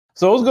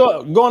So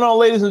going on,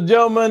 ladies and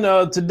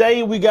gentlemen?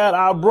 Today we got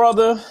our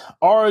brother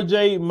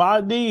RJ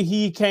Mahdi.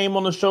 He came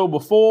on the show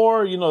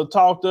before,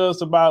 talked to us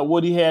about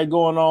what he had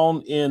going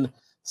on in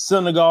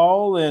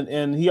Senegal,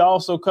 and he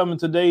also coming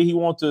today. He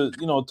wants to,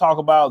 talk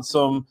about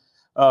some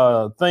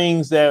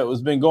things that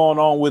was been going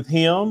on with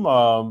him.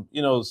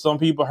 Some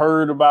people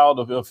heard about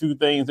a few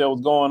things that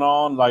was going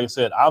on. Like I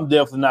said, I'm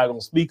definitely not going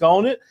to speak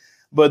on it.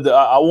 But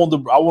I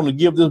want to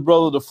give this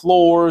brother the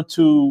floor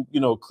to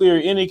clear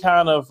any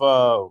kind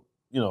of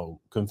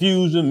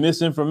confusion,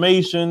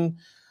 misinformation,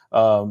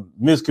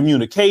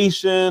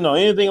 miscommunication, or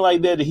anything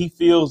like that he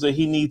feels that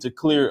he needs to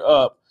clear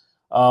up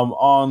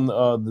on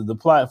the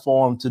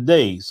platform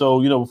today.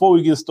 So, before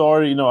we get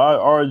started,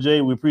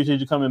 RJ, we appreciate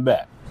you coming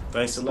back.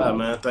 Thanks a lot,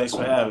 man. Thanks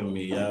for having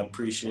me. I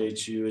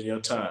appreciate you and your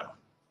time.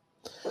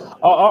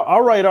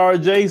 All right,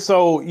 RJ.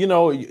 So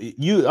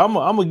I'm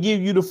gonna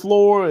give you the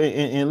floor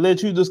and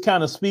let you just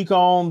kind of speak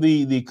on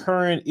the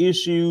current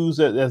issues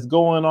that's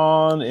going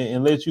on,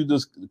 and let you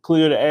just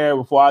clear the air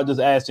before I just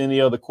ask any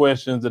other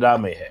questions that I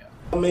may have.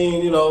 I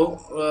mean,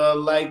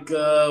 like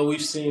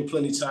we've seen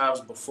plenty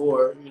times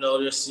before,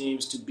 there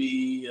seems to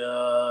be,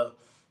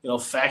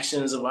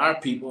 factions of our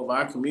people, of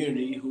our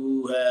community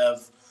who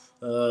have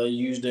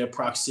used their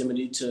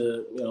proximity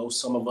to,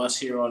 some of us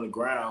here on the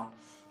ground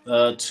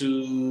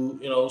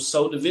to,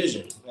 sow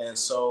division. And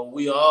so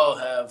we all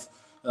have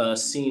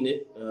seen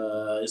it.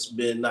 It's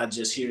been not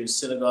just here in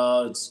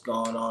Senegal, it's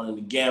gone on in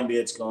the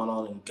Gambia, it's gone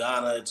on in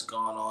Ghana, it's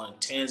gone on in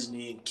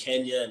Tanzania, and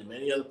Kenya, and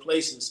many other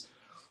places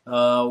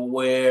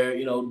where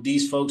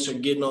these folks are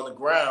getting on the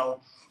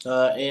ground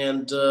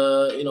and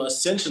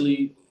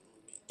essentially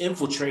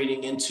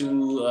infiltrating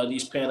into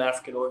these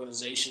Pan-African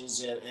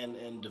organizations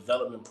and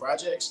development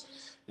projects,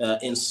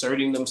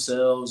 inserting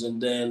themselves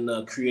and then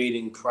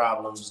creating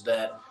problems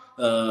that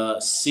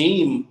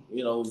seem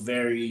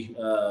very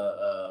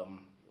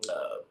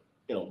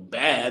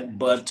bad,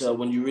 but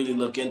when you really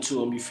look into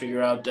them, you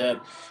figure out that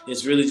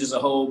it's really just a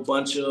whole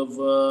bunch of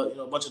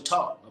a bunch of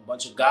talk, a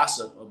bunch of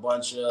gossip, a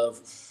bunch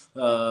of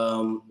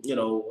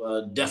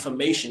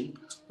defamation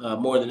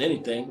more than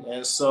anything.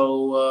 And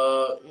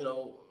so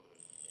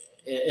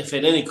if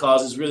at any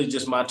cause, it's really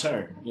just my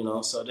turn.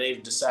 So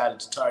they've decided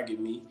to target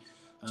me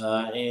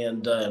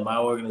and my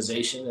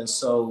organization, and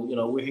so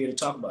we're here to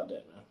talk about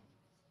that, man.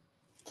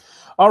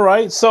 All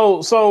right,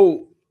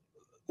 so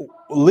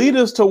lead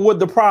us to what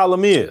the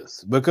problem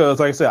is, because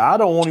like I said, I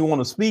don't only want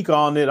to speak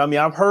on it. I mean,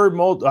 I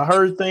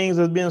heard things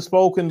that's been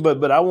spoken,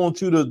 but I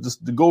want you to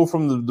just to go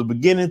from the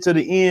beginning to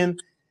the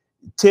end.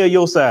 Tell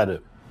your side of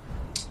it.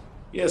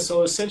 Yeah,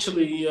 so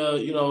essentially,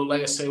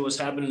 like I say, what's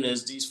happening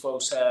is these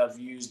folks have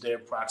used their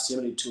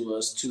proximity to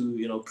us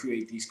to,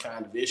 create these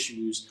kind of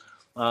issues.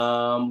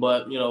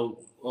 But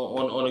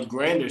on a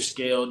grander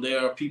scale,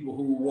 there are people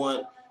who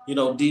want,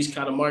 these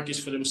kind of markets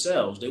for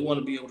themselves. They want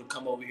to be able to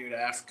come over here to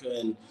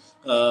Africa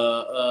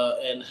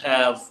and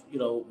have,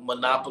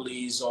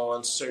 monopolies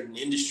on certain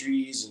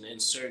industries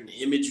and certain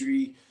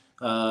imagery.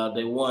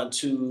 They want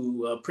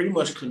to pretty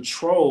much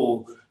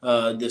control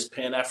this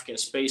Pan African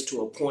space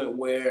to a point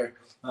where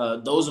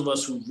those of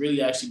us who've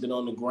really actually been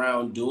on the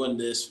ground doing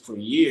this for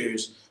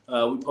years,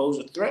 we pose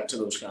a threat to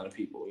those kind of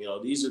people.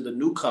 These are the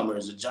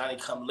newcomers, the Johnny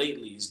come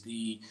latelys,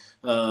 the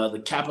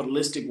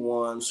capitalistic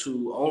ones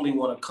who only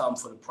want to come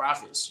for the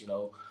profits.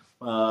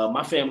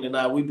 My family and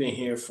I, we've been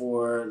here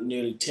for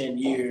nearly 10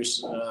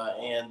 years,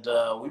 and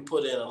we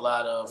put in a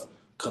lot of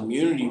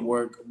community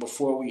work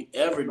before we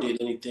ever did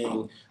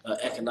anything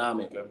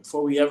economic, or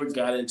before we ever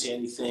got into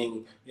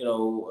anything,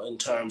 in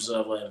terms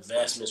of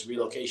investments,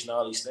 relocation,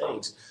 all these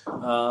things.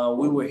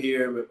 We were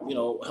here,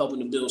 helping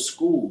to build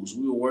schools.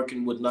 We were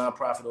working with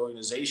nonprofit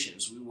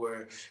organizations. We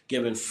were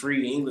giving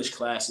free English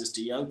classes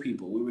to young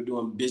people. We were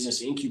doing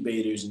business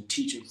incubators and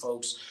teaching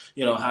folks,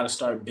 how to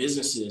start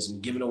businesses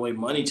and giving away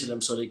money to them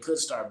so they could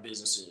start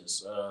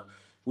businesses.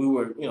 We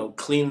were,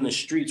 cleaning the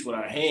streets with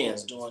our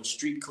hands, doing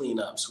street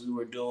cleanups. We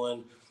were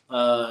doing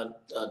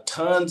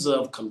tons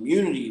of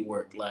community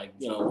work, like,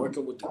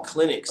 working with the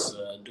clinics,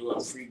 doing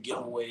free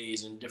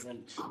giveaways and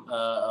different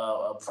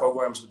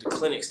programs with the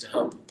clinics to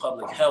help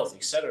public health,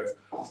 etc.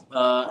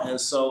 And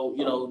so,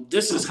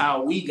 this is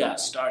how we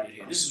got started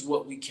here. This is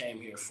what we came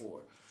here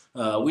for.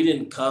 We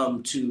didn't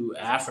come to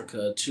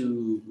Africa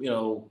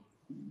to,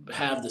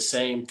 have the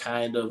same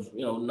kind of,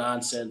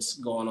 nonsense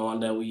going on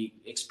that we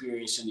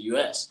experienced in the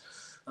U.S.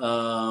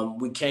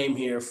 We came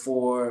here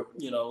for,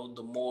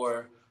 the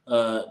more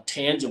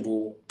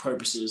tangible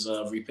purposes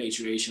of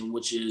repatriation,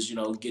 which is,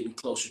 getting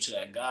closer to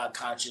that God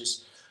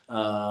conscious,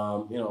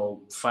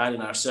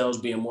 finding ourselves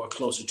being more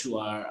closer to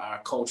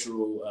our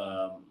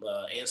cultural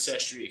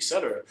ancestry,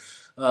 etc.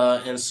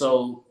 And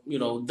so,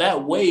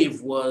 that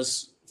wave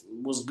was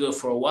good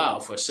for a while,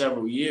 for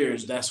several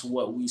years. That's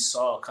what we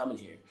saw coming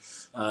here.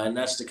 And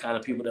that's the kind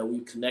of people that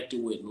we've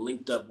connected with and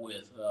linked up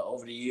with.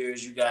 Over the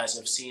years, you guys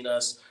have seen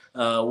us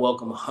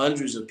welcome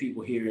hundreds of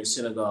people here in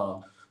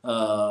Senegal.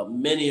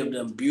 Many of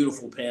them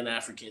beautiful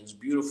Pan-Africans,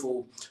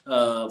 beautiful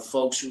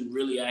folks who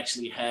really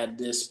actually had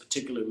this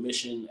particular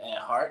mission at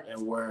heart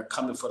and were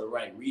coming for the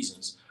right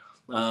reasons.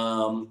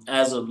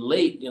 As of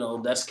late,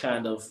 that's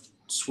kind of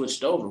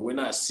switched over. We're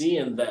not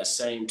seeing that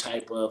same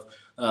type of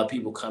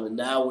people coming.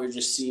 Now we're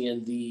just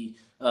seeing the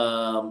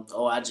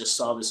oh, I just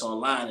saw this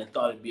online and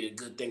thought it'd be a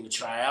good thing to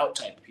try out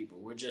type of people.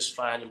 We're just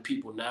finding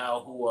people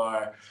now who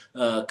are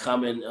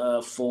coming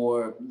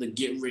for the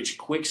get rich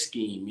quick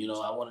scheme.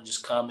 I want to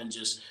just come and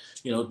just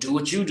do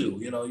what you do.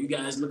 You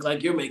guys look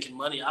like you're making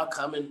money. I'll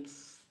come and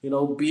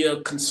be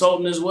a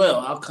consultant as well.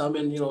 I'll come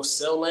and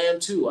sell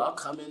land too. I'll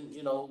come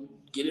and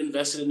get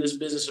invested in this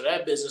business or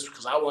that business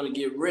because I want to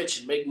get rich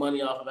and make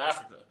money off of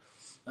Africa.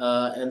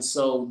 And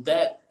so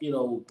that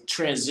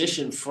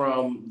transition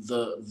from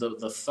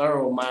the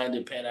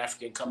thorough-minded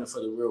Pan-African coming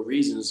for the real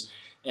reasons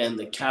and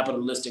the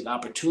capitalistic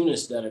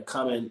opportunists that are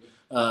coming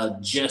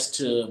just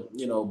to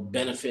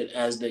benefit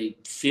as they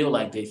feel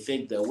like they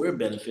think that we're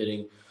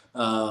benefiting.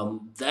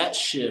 That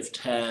shift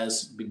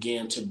has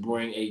began to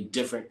bring a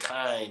different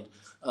kind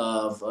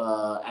of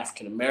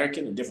African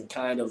American, a different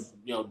kind of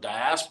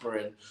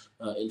diasporan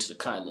into the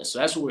continent. So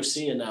that's what we're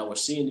seeing now. We're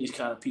seeing these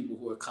kind of people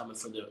who are coming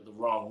for the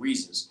wrong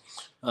reasons.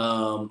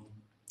 Over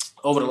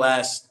the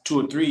last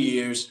 2 or 3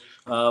 years,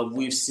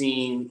 we've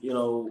seen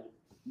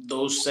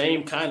those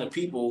same kind of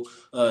people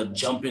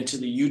jump into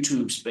the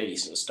YouTube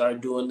space and start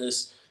doing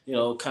this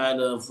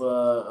kind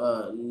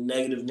of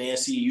negative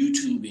Nancy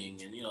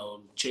YouTubing and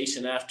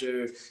chasing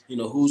after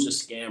who's a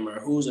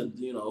scammer, who's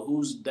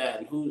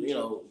that,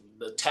 who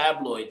the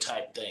tabloid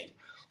type thing.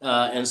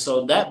 And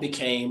so that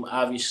became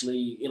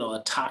obviously,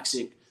 a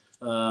toxic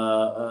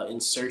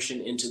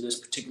insertion into this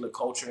particular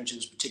culture, into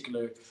this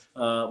particular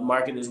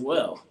market as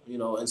well.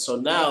 And so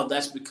now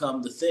that's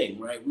become the thing,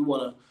 right? We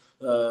want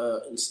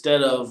to,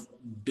 instead of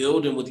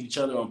building with each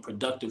other on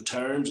productive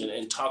terms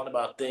and talking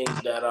about things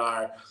that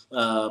are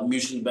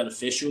mutually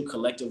beneficial,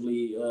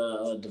 collectively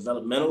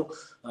developmental,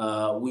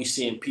 we're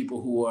seeing people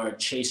who are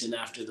chasing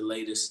after the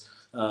latest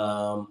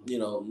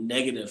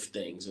negative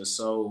things. And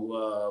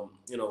so,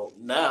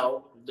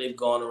 now they've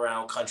gone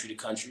around country to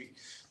country.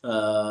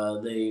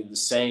 The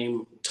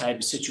same type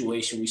of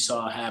situation we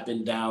saw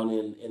happen down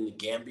in the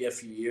Gambia a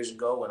few years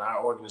ago when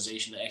our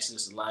organization, the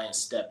Exodus Alliance,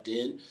 stepped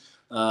in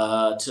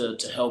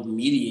to help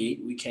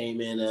mediate. We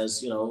came in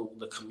as,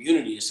 the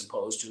community is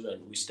supposed to,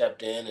 and we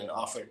stepped in and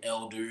offered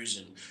elders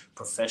and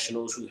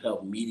professionals who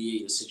helped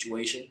mediate the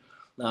situation.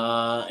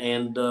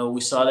 And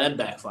we saw that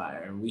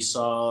backfire. And we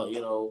saw,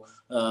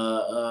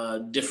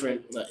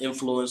 different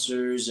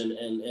influencers and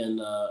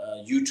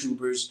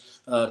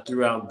YouTubers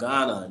throughout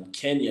Ghana and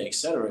Kenya, et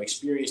cetera,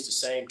 experience the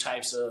same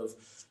types of,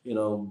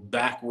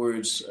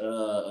 backwards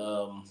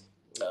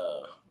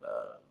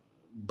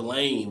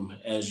blame,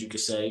 as you could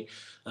say,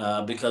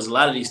 because a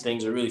lot of these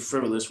things are really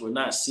frivolous. We're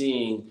not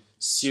seeing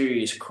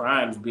serious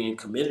crimes being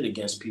committed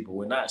against people.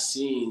 We're not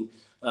seeing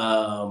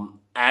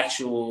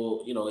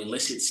actual,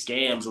 illicit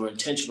scams or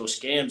intentional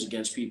scams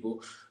against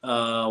people.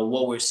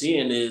 What we're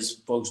seeing is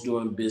folks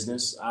doing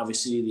business.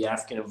 Obviously, the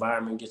African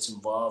environment gets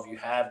involved. You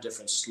have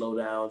different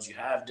slowdowns. You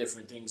have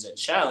different things that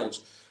challenge,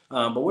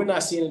 but we're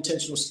not seeing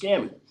intentional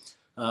scamming.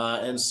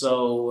 And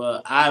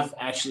so I've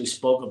actually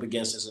spoke up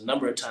against this a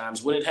number of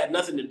times when it had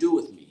nothing to do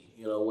with me.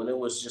 When it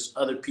was just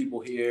other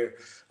people here,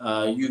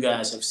 you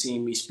guys have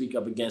seen me speak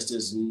up against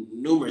this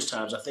numerous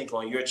times. I think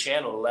on your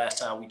channel, the last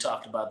time we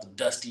talked about the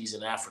Dusties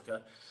in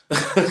Africa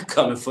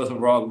coming for the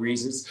wrong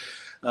reasons.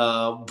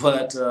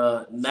 But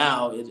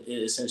now it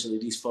essentially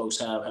these folks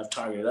have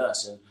targeted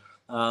us.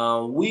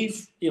 And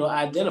we've,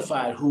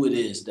 identified who it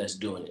is that's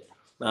doing it.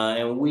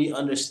 And we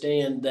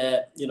understand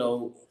that,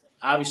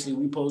 obviously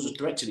we pose a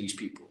threat to these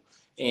people.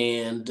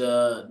 And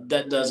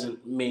that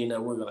doesn't mean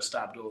that we're going to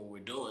stop doing what we're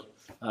doing.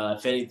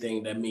 If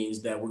anything, that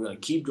means that we're going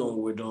to keep doing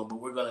what we're doing, but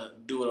we're going to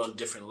do it on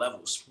different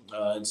levels.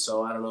 And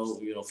so I don't know,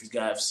 if you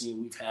guys have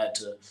seen, we've had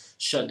to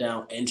shut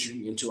down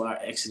entry into our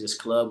Exodus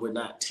Club. We're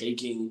not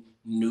taking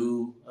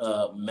new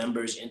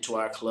members into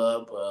our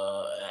club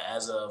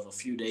as of a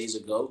few days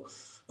ago,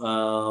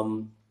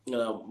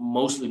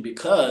 mostly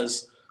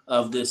because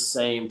of this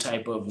same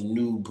type of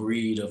new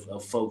breed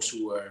of folks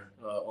who are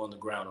on the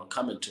ground or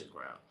coming to the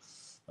ground.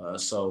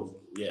 So,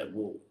 yeah,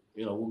 we'll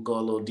go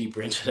a little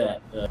deeper into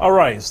that. All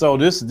right, so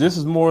this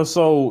is more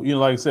so,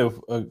 like I said,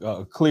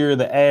 clear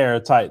the air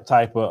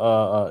type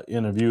of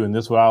interview, and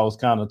this is what I was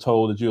kind of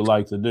told that you'd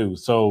like to do.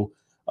 So,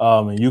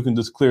 and you can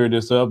just clear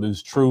this up.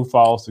 Is true,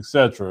 false,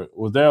 etc.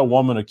 Was there a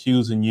woman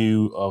accusing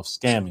you of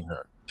scamming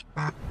her?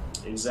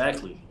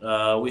 Exactly.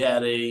 We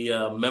had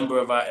a member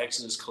of our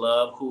Exodus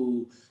Club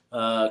who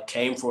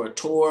came for a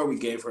tour. We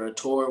gave her a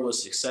tour. It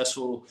was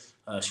successful.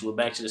 She went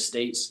back to the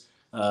States.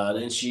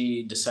 Then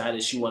she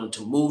decided she wanted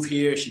to move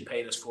here. She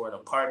paid us for an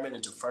apartment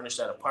and to furnish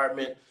that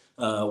apartment.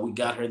 We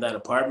got her that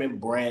apartment,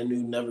 brand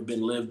new, never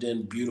been lived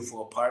in,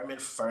 beautiful apartment,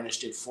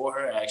 furnished it for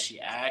her as she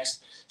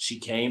asked. She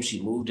came,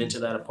 she moved into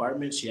that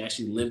apartment. She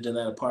actually lived in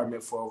that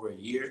apartment for over a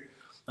year.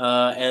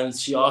 And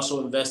she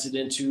also invested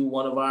into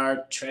one of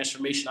our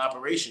transformation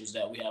operations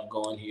that we have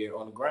going here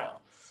on the ground.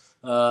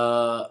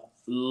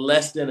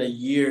 Less than a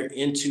year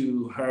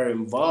into her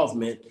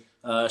involvement,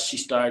 she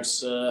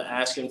starts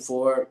asking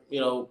for,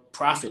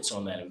 profits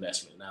on that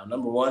investment. Now,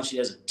 number one, she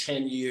has a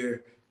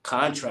 10-year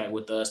contract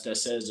with us that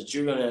says that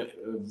you're going to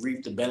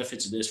reap the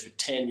benefits of this for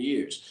 10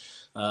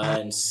 years.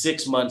 And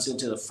 6 months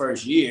into the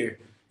first year,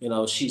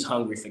 she's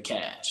hungry for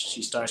cash.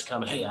 She starts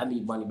coming, hey, I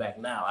need money back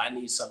now. I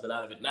need something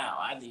out of it now.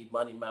 I need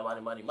money,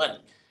 money, money, money.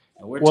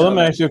 And well, let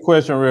me ask you a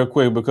question real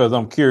quick because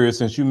I'm curious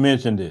since you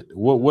mentioned it.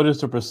 What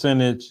is the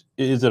percentage?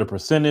 Is it a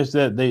percentage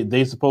that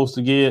they supposed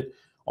to get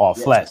or a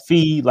flat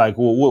fee? Like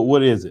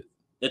what is it?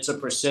 It's a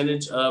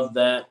percentage of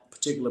that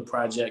particular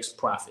project's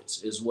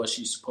profits is what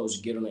she's supposed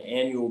to get on an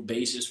annual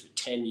basis for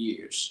 10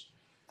 years.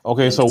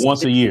 Okay, and so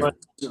once a year.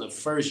 To the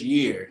first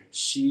year,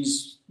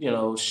 she's,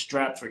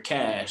 strapped for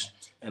cash.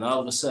 And all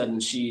of a sudden,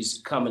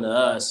 she's coming to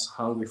us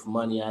hungry for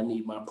money. I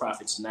need my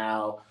profits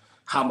now.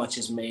 How much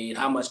is made?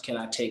 How much can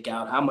I take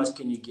out? How much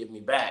can you give me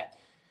back?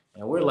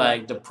 And we're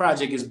like, the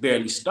project is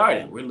barely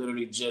started. We're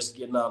literally just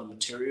getting all the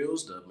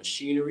materials, the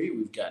machinery.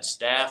 We've got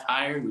staff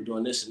hired. We're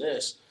doing this and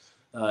this.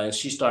 And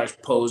she starts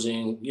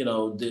posing,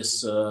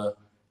 this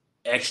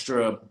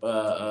extra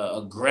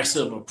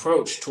aggressive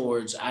approach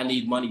towards, I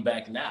need money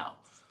back now.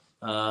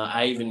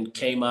 I even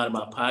came out of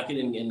my pocket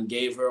and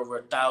gave her over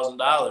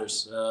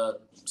 $1,000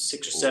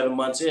 6 or 7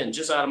 months in,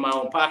 just out of my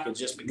own pocket,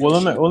 just because.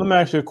 Well, let me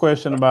ask you a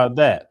question about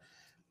that.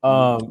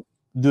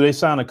 Do they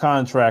sign a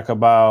contract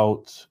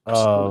about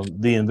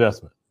the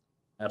investment?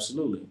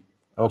 Absolutely.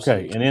 Okay,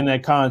 absolutely. And in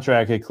that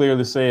contract, it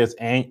clearly says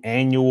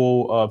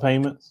annual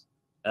payments?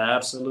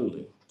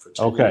 Absolutely.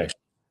 Okay,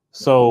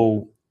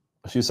 so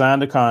she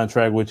signed the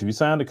contract, which if you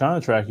sign the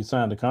contract, you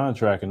sign the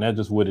contract, and that's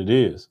just what it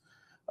is.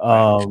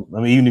 I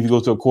mean, even if you go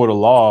to a court of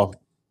law,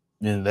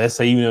 and let's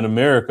say even in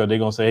America, they're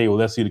going to say, hey, well,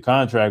 let's see the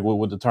contract,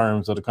 what the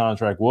terms of the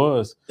contract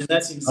was. And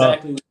that's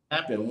exactly what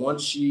happened.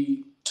 Once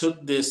she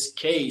took this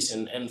case,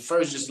 and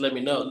first just let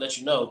you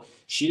know,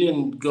 she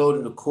didn't go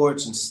to the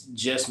courts and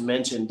just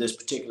mention this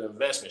particular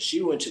investment.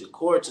 She went to the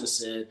courts and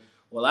said,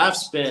 well, I've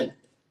spent,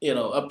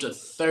 up to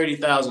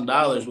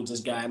 $30,000 with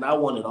this guy, and I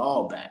want it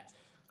all back.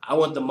 I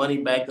want the money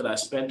back that I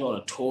spent on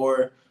a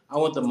tour. I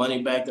want the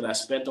money back that I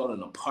spent on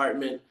an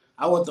apartment.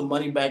 I want the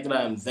money back that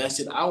I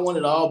invested. I want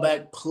it all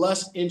back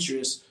plus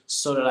interest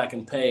so that I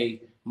can pay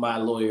my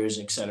lawyers,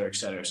 et cetera, et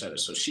cetera, et cetera.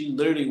 So she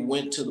literally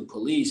went to the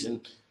police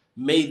and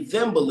made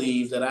them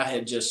believe that I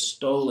had just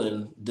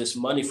stolen this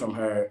money from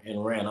her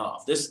and ran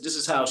off. This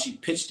is how she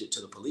pitched it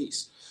to the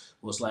police.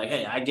 It was like,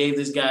 hey, I gave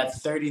this guy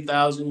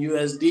 30,000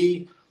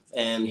 USD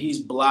and he's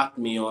blocked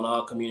me on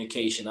all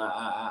communication.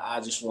 I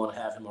just want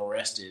to have him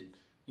arrested,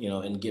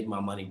 and get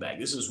my money back.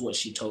 This is what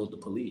she told the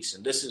police,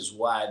 and this is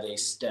why they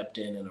stepped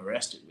in and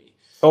arrested me.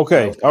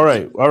 Okay, all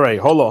right.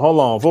 Hold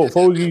on.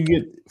 Before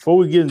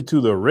we get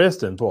into the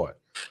arresting part,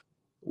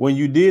 when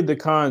you did the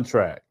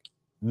contract,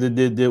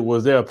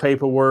 was there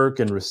paperwork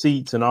and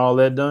receipts and all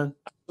that done?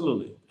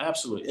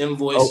 Absolutely.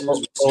 Invoices.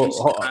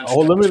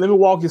 Let me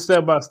walk you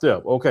step by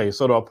step. Okay,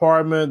 so the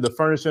apartment, the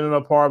furnishing of the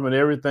apartment,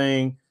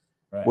 everything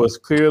was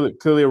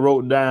clearly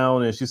wrote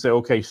down, and she said,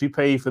 okay, she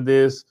paid for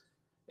this,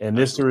 and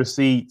this is the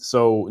receipt.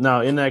 So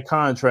now in that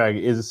contract,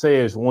 it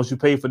says once you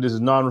pay for this, is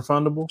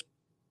non-refundable.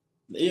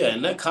 Yeah,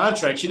 in that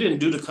contract, she didn't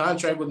do the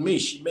contract with me.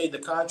 She made the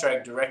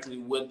contract directly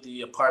with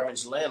the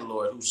apartment's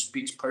landlord, who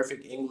speaks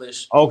perfect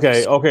English.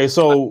 Okay.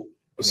 So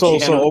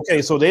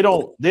they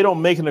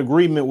don't make an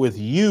agreement with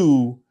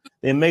you.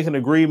 They make an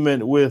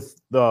agreement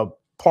with the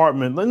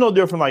apartment. No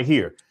different like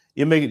here.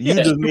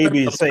 Just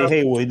maybe say,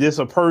 hey, well, this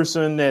a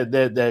person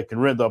that can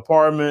rent the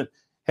apartment.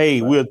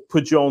 Hey, we'll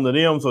put you on to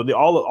them. So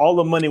all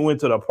the money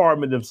went to the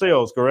apartment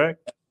themselves,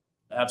 correct?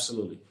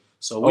 Absolutely.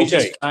 So we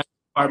just find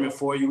the apartment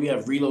for you. We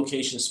have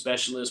relocation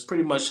specialists,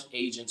 pretty much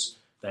agents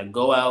that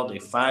go out, they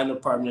find the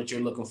apartment that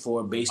you're looking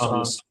for based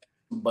on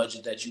the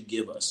budget that you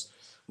give us.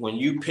 When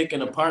you pick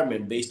an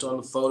apartment based on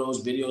the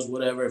photos, videos,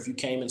 whatever, if you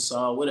came and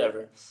saw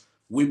whatever,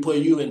 we put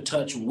you in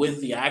touch with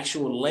the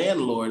actual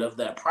landlord of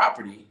that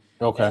property.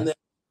 Okay. And then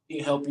we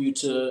help you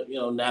to,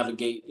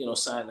 navigate,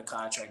 sign the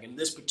contract. In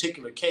this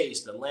particular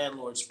case, the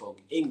landlord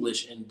spoke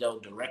English and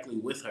dealt directly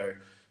with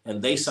her,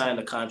 and they signed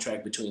a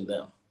contract between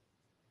them.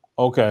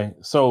 Okay.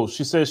 So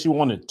she said she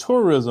wanted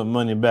tourism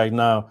money back.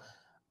 Now,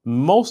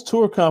 most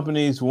tour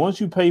companies,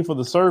 once you pay for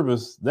the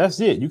service,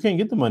 that's it. You can't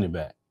get the money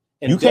back.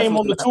 And you came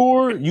on the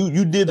tour,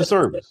 you did the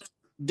service.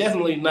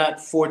 Definitely not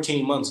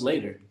 14 months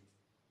later.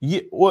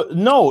 Yeah, well,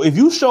 no, if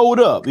you showed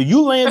up, if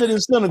you landed in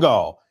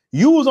Senegal,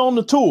 you was on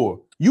the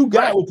tour, you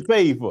got what you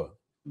paid for.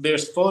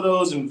 There's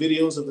photos and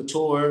videos of the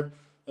tour.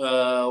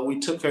 We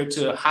took her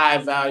to high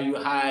value,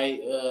 high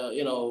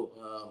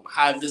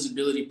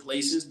visibility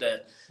places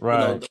that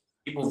the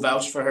people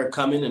vouched for her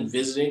coming and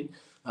visiting.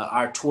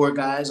 Our tour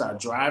guys, our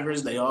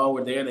drivers, they all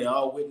were there. They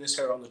all witnessed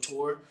her on the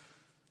tour.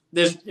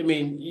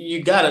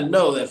 You got to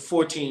know that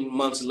 14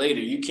 months later,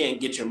 you can't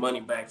get your money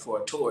back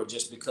for a tour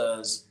just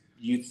because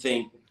you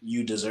think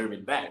you deserve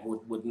it back.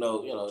 With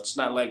no, it's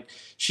not like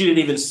she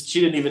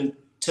didn't even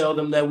tell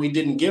them that we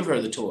didn't give her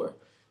the tour.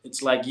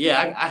 It's like,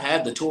 yeah, I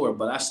had the tour,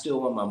 but I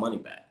still want my money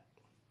back.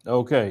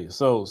 Okay,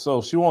 so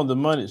she wanted the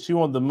money. She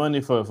wanted the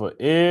money for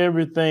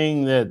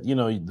everything that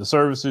the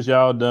services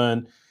y'all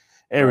done,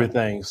 Right.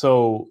 everything.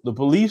 So the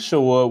police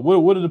show up.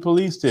 What did the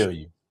police tell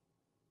you?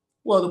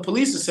 Well, the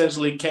police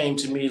essentially came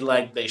to me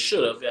like they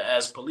should have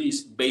as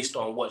police based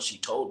on what she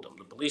told them.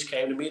 The police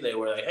came to me. They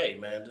were like, "Hey,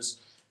 man,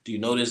 do you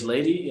know this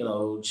lady?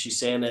 She's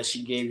saying that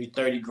she gave you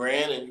 30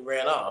 grand and you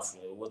ran off.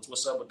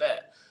 What's up with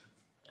that?"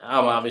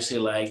 I'm obviously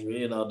like,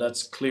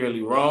 that's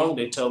clearly wrong.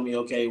 They tell me,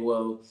 okay,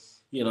 well,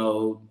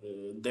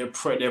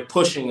 they're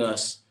pushing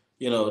us,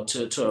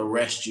 to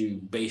arrest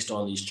you based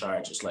on these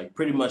charges. Like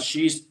pretty much,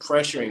 she's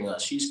pressuring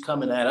us. She's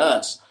coming at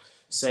us,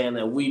 saying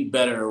that we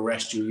better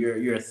arrest you.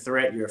 You're a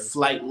threat. You're a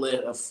flight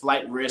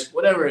risk,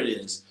 whatever it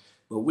is.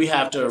 But we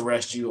have to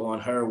arrest you on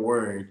her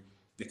word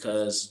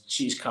because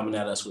she's coming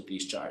at us with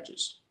these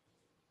charges.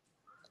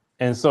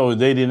 And so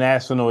they didn't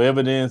ask for no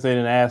evidence. They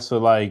didn't ask for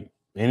like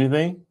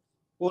anything.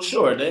 Well,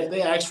 sure.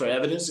 They asked for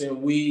evidence, and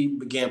we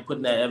began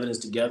putting that evidence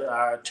together.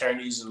 Our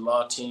attorneys and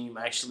law team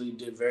actually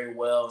did very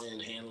well in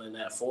handling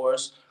that for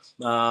us.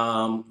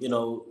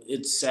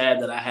 It's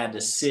sad that I had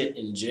to sit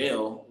in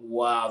jail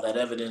while that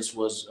evidence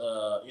was,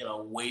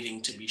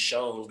 waiting to be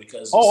shown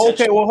because Oh, okay.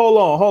 essentially, Well, hold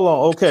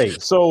on. Okay,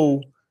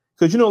 so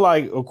because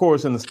like of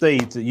course in the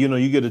states,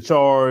 you get a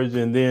charge,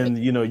 and then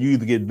you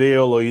either get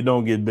bail or you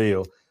don't get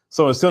bail.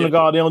 So in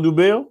Senegal, they don't do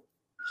bail.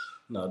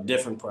 no,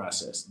 different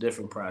process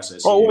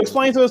Oh, well, here.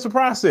 explain to us the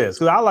process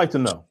because I like to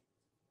know.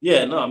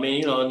 Yeah, no, I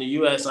mean, in the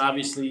U.S.,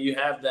 obviously, you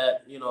have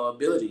that,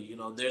 ability.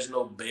 There's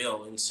no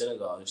bail in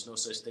Senegal. There's no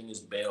such thing as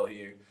bail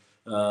here.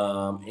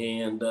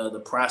 And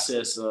the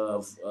process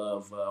of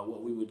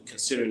what we would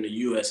consider in the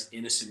U.S.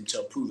 innocent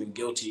until proven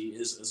guilty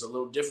is a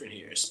little different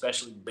here,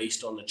 especially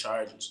based on the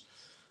charges.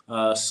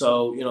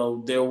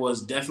 So, there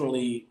was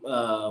definitely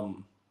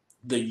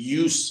the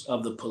use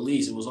of the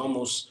police. It was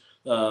almost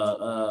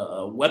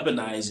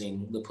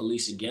weaponizing the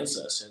police against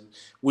us. And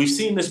we've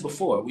seen this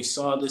before. We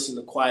saw this in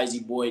the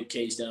Kwesi Boyd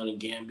case down in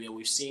Gambia.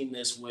 We've seen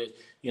this with,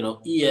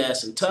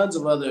 ES and tons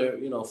of other,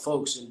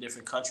 folks in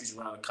different countries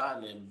around the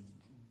continent,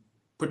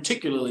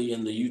 particularly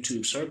in the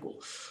YouTube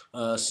circle.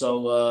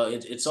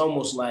 It's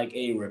almost like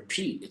a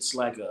repeat. It's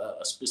like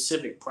a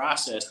specific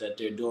process that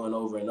they're doing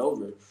over and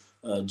over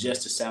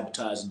just to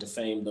sabotage and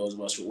defame those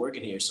of us who are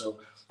working here. So,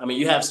 I mean,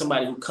 you have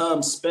somebody who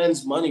comes,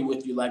 spends money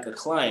with you like a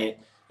client,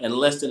 and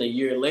less than a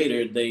year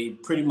later, they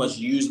pretty much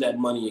use that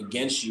money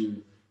against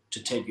you to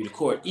take you to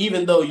court,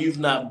 even though you've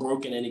not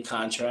broken any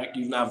contract,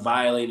 you've not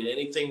violated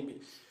anything.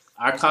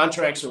 Our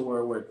contracts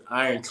were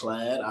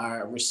ironclad.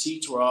 Our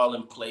receipts were all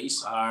in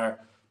place. Our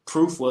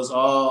proof was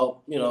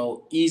all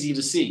easy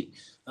to see.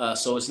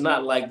 So it's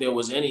not like there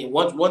was any.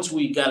 Once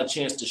we got a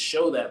chance to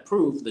show that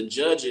proof, the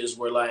judges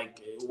were like,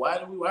 Why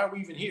are we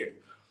even here?"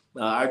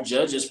 Our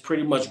judges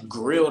pretty much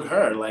grilled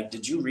her. Like,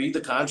 did you read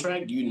the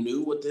contract? You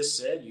knew what this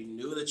said. You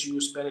knew that you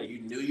were spending. You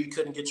knew you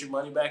couldn't get your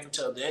money back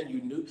until then. You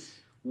knew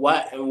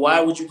why. And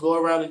why would you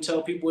go around and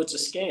tell people it's a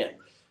scam?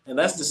 And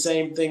that's the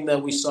same thing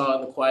that we saw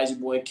in the Kwesi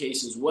Boyd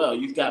case as well.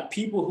 You've got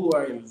people who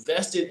are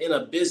invested in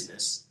a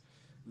business,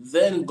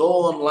 then go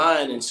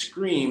online and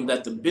scream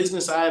that the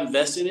business I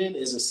invested in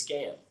is a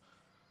scam.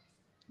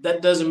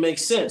 That doesn't make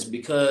sense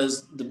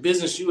because the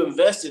business you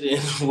invested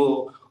in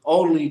will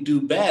only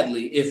do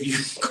badly if you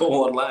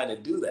go online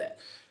and do that,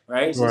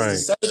 right? So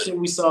it's the Right. same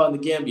thing we saw in the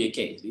Gambia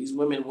case. These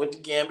women went to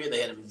Gambia,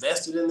 they had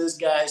invested in this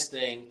guy's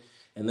thing,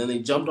 and then they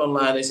jumped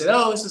online. They said,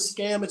 "Oh, it's a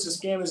scam! It's a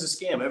scam! It's a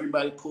scam!"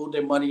 Everybody pulled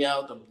their money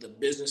out. The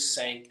business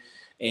sank,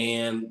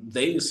 and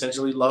they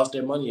essentially lost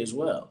their money as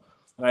well.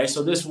 All right,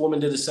 so this woman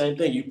did the same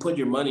thing. You put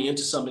your money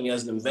into something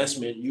as an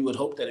investment, you would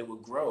hope that it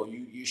would grow.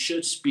 You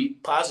should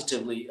speak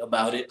positively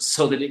about it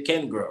so that it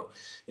can grow.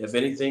 If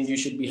anything, you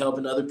should be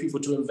helping other people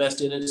to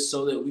invest in it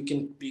so that we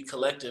can be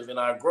collective in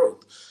our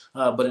growth.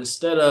 But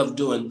instead of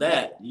doing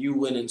that, you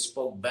went and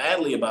spoke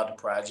badly about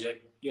the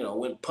project,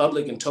 went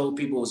public and told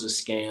people it was a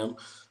scam.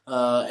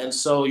 And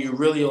so you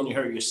really only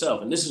hurt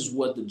yourself. And this is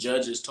what the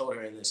judges told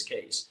her in this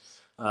case.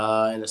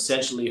 And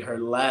essentially, her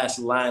last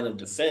line of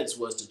defense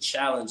was to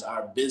challenge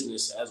our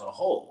business as a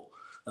whole.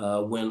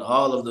 When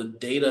all of the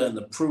data and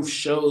the proof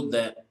showed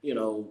that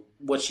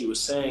what she was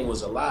saying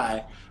was a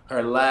lie,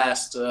 her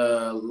last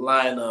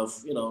line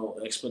of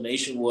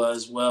explanation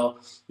was, well,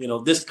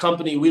 this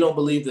company, we don't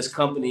believe this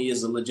company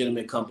is a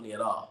legitimate company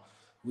at all.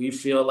 We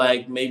feel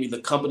like maybe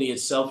the company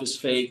itself is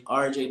fake.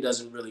 RJ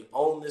doesn't really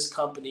own this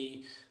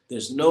company.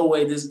 There's no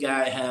way this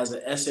guy has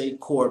an SA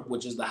Corp,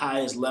 which is the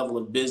highest level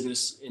of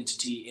business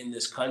entity in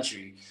this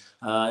country.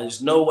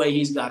 There's no way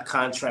he's got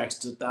contracts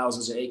to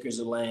thousands of acres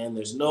of land.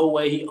 There's no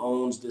way he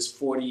owns this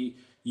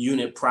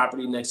 40-unit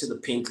property next to the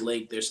Pink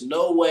Lake. There's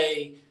no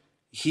way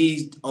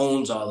he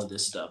owns all of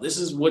this stuff. This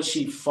is what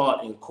she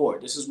fought in court.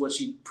 This is what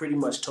she pretty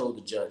much told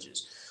the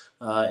judges.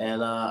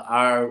 And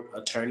our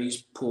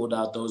attorneys pulled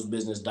out those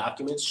business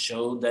documents,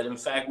 showed that, in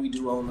fact, we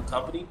do own the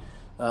company.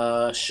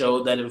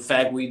 Showed that, in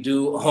fact, we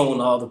do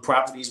own all the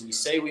properties we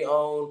say we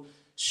own,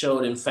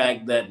 showed, in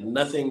fact, that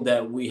nothing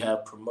that we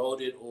have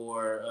promoted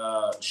or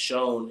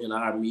shown in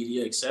our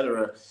media,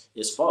 etc.,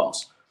 is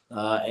false.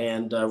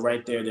 And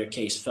right there, their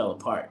case fell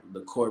apart.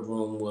 The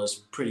courtroom was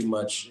pretty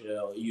much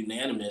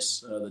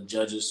unanimous. The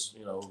judges,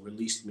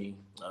 released me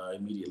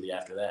immediately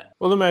after that.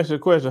 Well, let me ask you a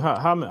question.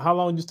 How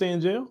long did you stay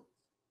in jail?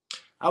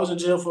 I was in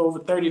jail for over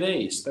 30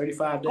 days,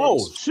 35 Oh,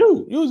 days.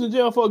 shoot. You was in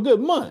jail for a good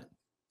month.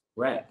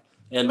 Right.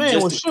 And Man,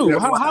 well, just to shoot.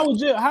 clarify,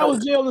 How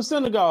was jail in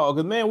Senegal?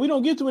 Because, man, we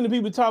don't get too many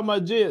people talking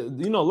about jail,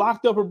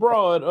 locked up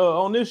abroad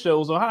on this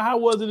show. So how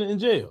was it in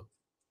jail?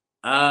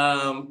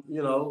 I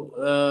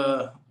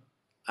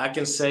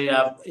can say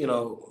I've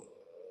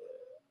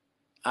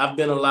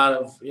been a lot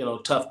of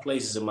tough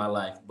places in my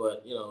life,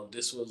 but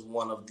this was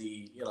one of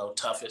the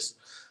toughest.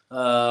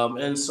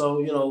 And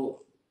so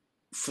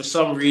for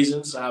some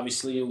reasons,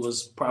 obviously, it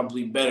was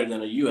probably better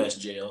than a U.S.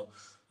 jail,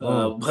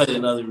 but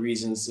in other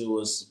reasons, it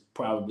was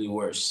probably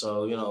worse.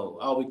 So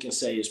all we can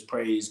say is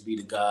praise be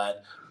to God.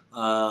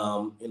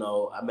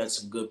 I met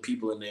some good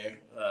people in there.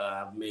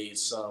 I've made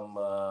some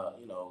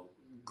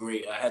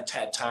great. I had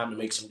time to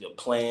make some good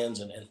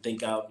plans and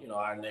think out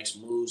our next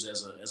moves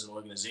as an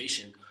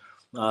organization.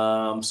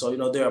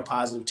 So there are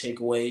positive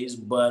takeaways,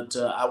 but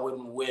I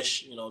wouldn't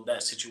wish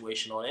that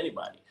situation on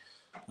anybody.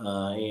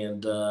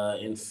 And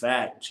in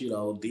fact,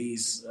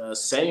 these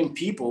same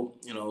people,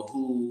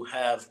 who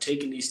have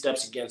taken these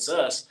steps against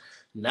us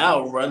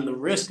now run the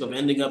risk of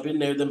ending up in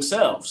there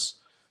themselves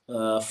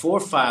for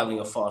filing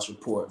a false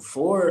report,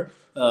 for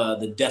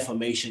the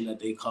defamation that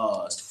they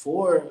caused,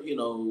 for,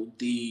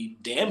 the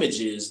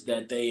damages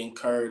that they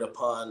incurred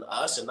upon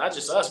us, and not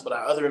just us, but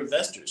our other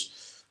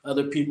investors,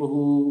 other people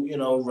who,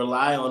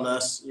 rely on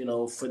us,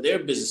 for their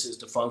businesses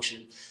to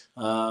function.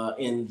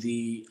 In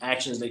the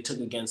actions they took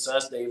against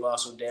us, they've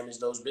also damaged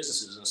those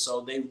businesses. And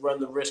so they run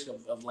the risk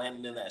of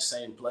landing in that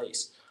same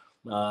place.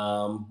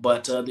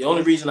 But the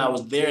only reason I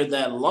was there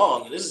that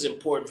long, and this is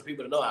important for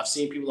people to know, I've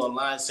seen people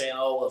online saying,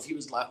 oh, well, if he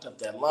was locked up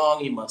that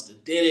long, he must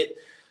have did it.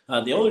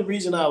 The only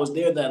reason I was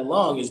there that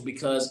long is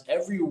because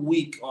every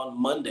week on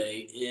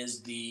Monday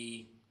is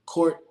the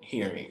court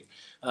hearing.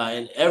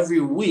 And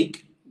every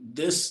week,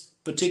 this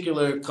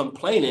particular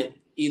complainant,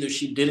 either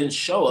she didn't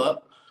show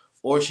up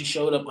or she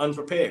showed up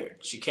unprepared.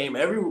 She came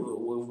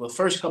the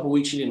first couple of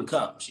weeks she didn't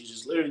come. She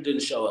just literally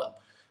didn't show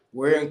up.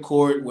 We're in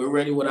court. We're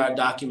ready with our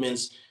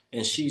documents,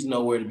 and she's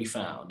nowhere to be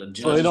found. The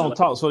So they judges don't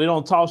talk. So they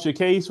don't toss your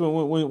case when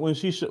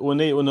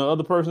the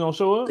other person don't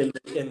show up.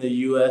 in the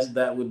U.S.,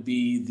 that would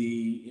be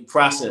the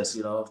process.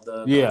 If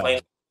the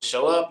complainant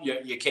show up,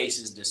 your case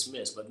is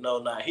dismissed. But no,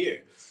 not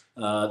here.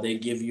 They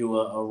give you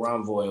a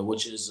renvoi,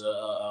 which is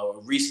a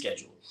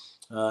reschedule.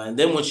 And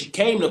then when she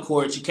came to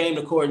court,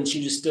 and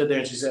she just stood there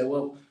and she said,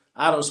 "Well,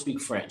 I don't speak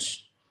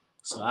French,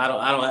 so I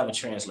don't have a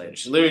translator."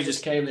 She literally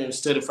just came there and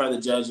stood in front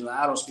of the judge and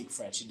I don't speak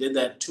French. She did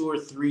that 2 or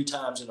 3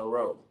 times in a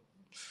row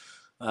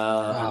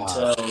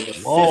until the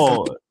fifth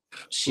week,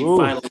 she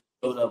finally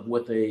showed up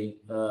with a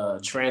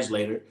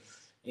translator,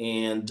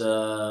 and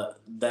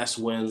that's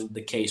when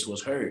the case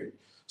was heard.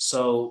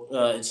 So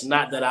it's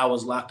not that I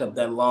was locked up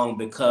that long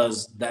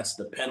because that's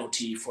the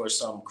penalty for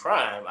some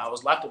crime. I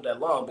was locked up that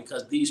long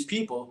because these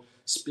people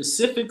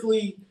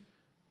specifically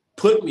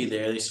put me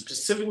there. They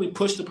specifically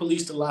pushed the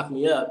police to lock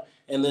me up,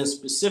 and then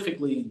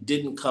specifically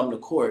didn't come to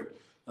court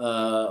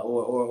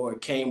or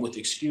came with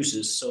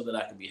excuses so that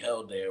I could be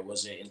held there. It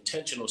was an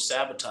intentional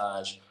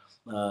sabotage.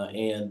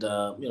 And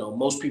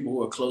most people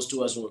who are close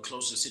to us and who are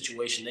close to the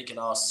situation, they can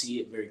all see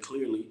it very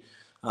clearly.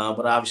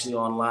 But obviously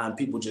online,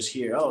 people just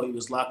hear, oh, he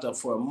was locked up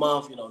for a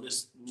month.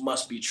 This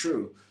must be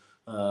true.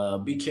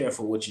 Be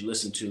careful what you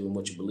listen to and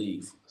what you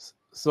believe.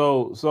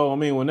 So I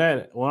mean, when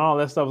all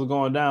that stuff was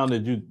going down,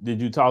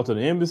 did you talk to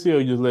the embassy, or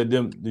you just let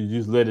them? Did you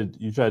just let it?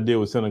 You try to deal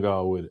with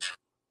Senegal with it?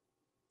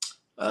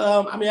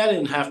 I mean, I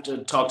didn't have to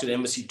talk to the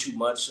embassy too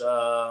much.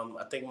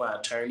 I think my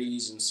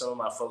attorneys and some of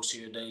my folks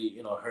here, they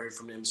heard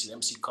from the embassy. The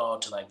embassy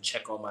called to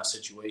check on my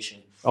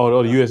situation.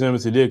 Oh, the U.S.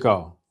 embassy did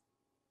call.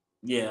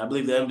 Yeah, I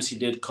believe the embassy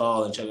did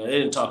call and check. They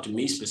didn't talk to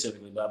me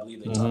specifically, but I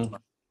believe they talked to my.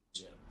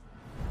 Yeah.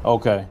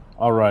 Okay,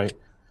 all right.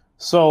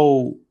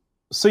 So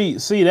see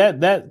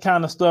that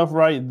kind of stuff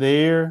right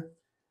there,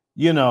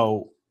 and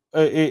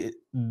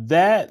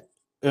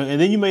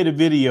then you made a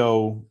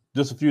video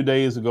just a few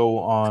days ago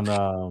on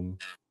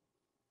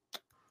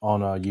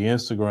your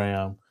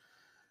Instagram.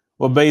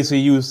 Well, basically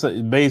you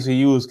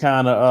was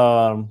kind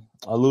of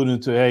alluding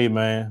to, hey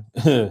man,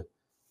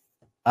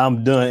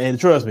 I'm done. And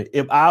trust me,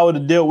 if I would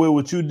have dealt with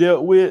what you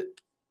dealt with,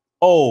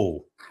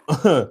 but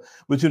I'm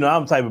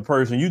the type of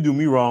person, you do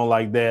me wrong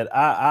like that,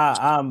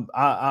 I'm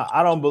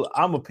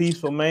a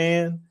peaceful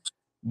man,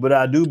 but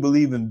I do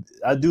believe in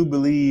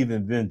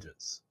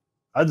vengeance.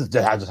 That's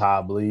just how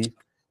I believe.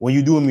 When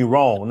you're doing me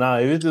wrong. Now,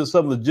 if it's just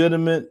something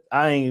legitimate,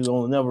 I ain't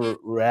gonna never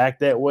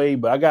react that way,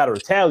 but I gotta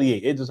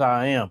retaliate. It's just how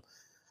I am.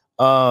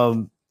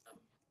 But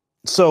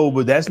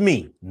that's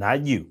me,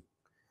 not you.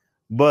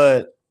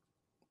 But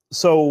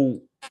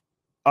so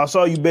I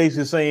saw you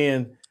basically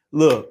saying,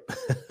 look,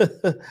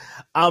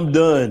 I'm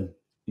done.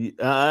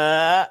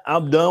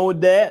 I'm done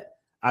with that.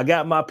 I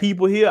got my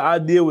people here. I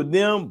deal with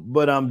them,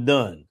 but I'm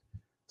done.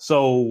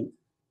 So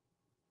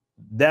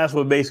that's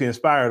what basically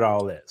inspired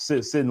all that.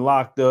 Sitting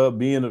locked up,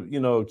 being, you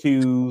know,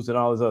 accused and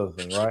all this other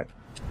thing, right?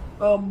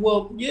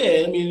 Well,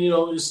 yeah, I mean, you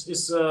know,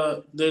 it's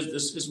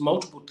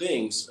multiple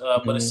things,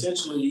 but Mm-hmm.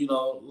 essentially, you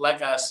know,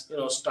 like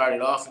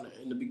started off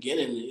in the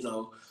beginning, you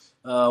know,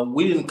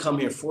 we didn't come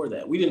here for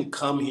that. We didn't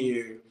come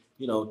here,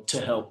 you know, to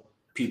help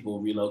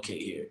people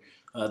relocate here.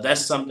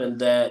 That's something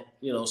that,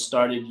 you know,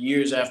 started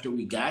years after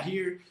we got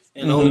here,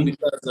 and only Mm-hmm.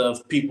 because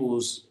of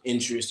people's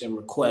interest and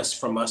requests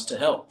from us to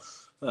help.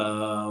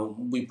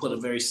 We put a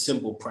very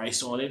simple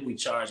price on it. We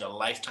charge a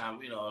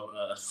lifetime, you know,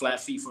 a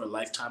flat fee for a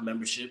lifetime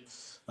membership.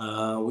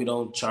 We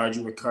don't charge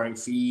you recurring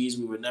fees.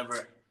 We were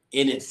never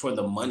in it for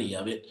the money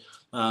of it.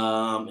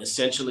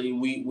 Essentially,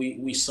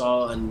 we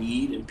saw a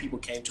need and people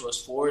came to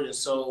us for it. And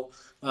so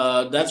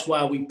that's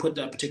why we put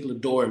that particular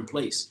door in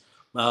place.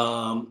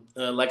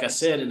 Like I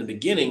said in the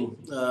beginning,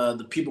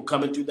 the people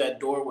coming through that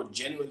door were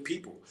genuine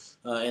people.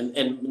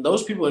 And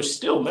those people are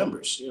still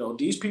members. You know,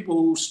 these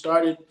people who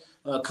started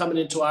coming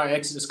into our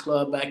Exodus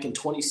Club back in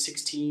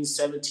 2016,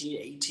 17,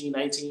 18,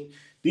 19,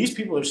 these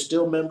people are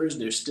still members.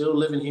 They're still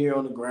living here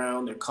on the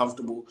ground. They're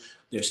comfortable.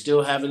 They're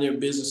still having their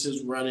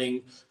businesses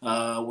running.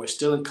 We're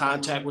still in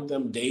contact with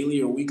them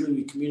daily or weekly.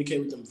 We communicate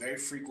with them very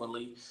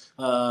frequently.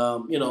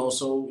 You know,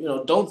 so, you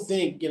know, don't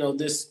think, you know,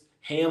 this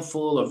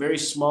handful or very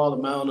small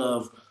amount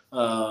of,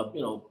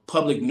 you know,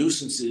 public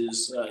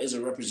nuisances is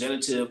a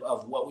representative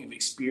of what we've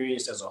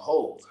experienced as a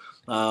whole.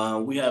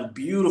 We have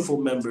beautiful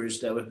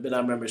members that have been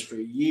our members for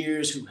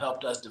years, who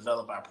helped us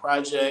develop our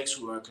projects,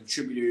 who are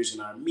contributors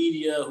in our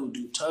media, who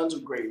do tons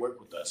of great work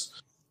with us.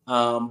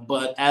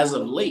 But as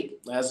of late,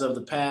 as of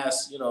the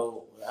past, you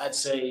know, I'd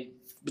say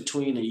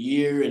between a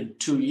year and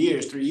 2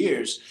 years, 3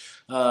 years,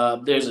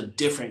 there's a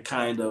different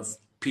kind of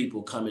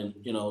people coming,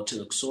 you know,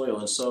 to the soil.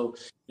 And so,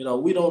 you know,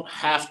 we don't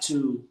have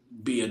to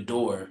be a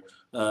door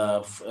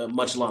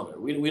much longer.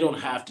 We don't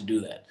have to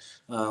do that.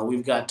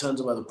 We've got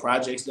tons of other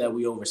projects that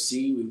we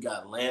oversee. We've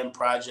got land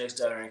projects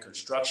that are in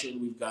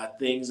construction. We've got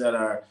things that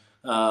are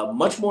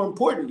much more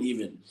important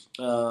even.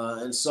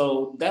 And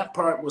so that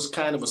part was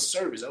kind of a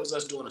service. That was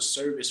us doing a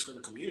service for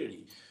the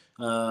community.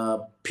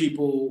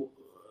 People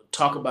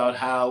talk about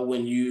how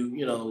when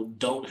you know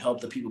don't help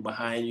the people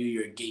behind you,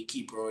 you're a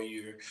gatekeeper, or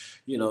you're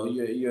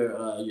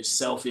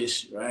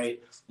selfish,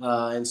 right?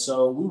 And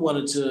so we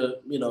wanted to,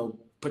 you know,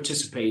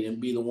 participate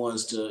and be the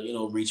ones to, you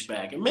know, reach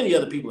back, and many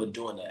other people are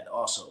doing that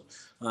also.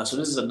 So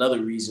this is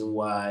another reason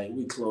why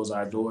we close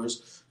our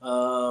doors.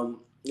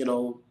 You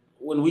know,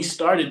 when we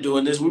started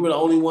doing this, we were the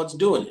only ones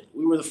doing it.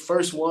 We were the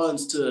first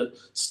ones to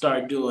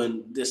start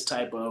doing this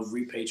type of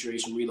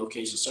repatriation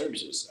relocation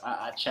services.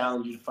 I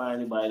challenge you to find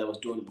anybody that was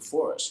doing it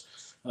before us.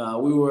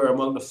 We were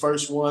among the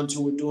first ones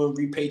who were doing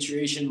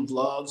repatriation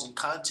vlogs and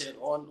content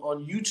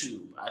on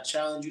YouTube. I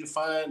challenge you to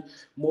find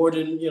more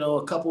than, you know,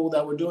 a couple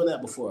that were doing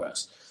that before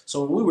us.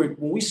 So when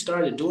we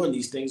started doing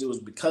these things, it was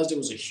because there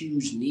was a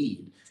huge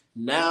need.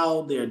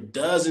 Now there are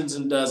dozens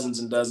and dozens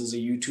and dozens of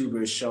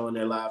YouTubers showing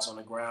their lives on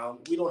the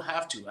ground. We don't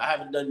have to. I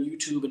haven't done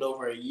YouTube in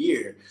over a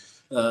year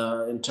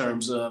in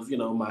terms of, you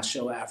know, my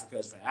show Africa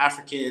is for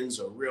Africans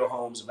or Real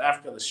Homes of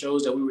Africa, the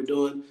shows that we were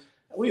doing.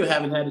 We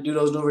haven't had to do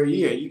those in over a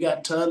year. You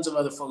got tons of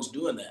other folks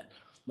doing that.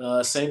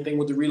 Same thing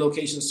with the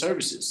relocation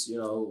services. You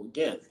know,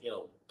 again, you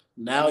know,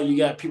 now you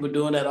got people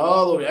doing that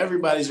all over.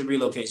 Everybody's a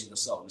relocation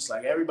consultant. It's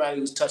like everybody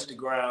who's touched the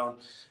ground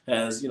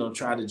has, you know,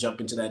 tried to jump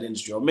into that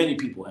industry, or many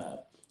people have.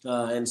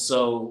 And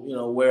so, you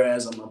know,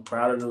 whereas I'm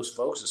proud of those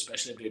folks,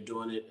 especially if they're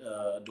doing it,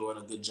 doing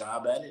a good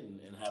job at it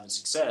and having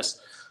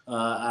success,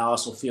 I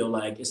also feel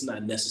like it's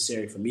not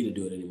necessary for me to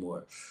do it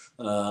anymore.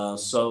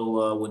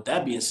 So with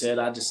that being said,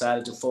 I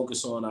decided to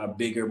focus on our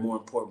bigger, more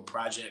important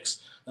projects,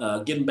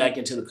 getting back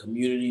into the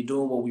community,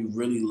 doing what we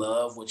really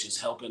love, which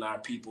is helping our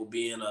people,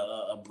 being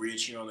a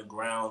bridge here on the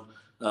ground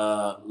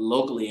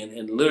locally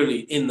and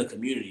literally in the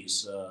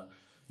communities.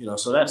 You know,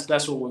 so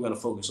that's what we're going to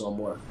focus on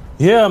more.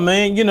 Yeah,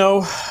 man. You know,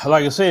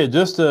 like I said,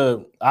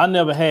 I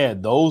never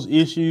had those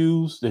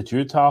issues that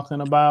you're talking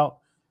about,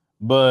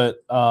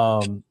 but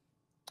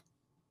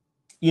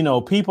you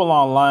know, people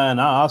online.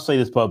 I'll say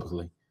this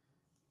publicly.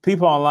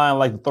 People online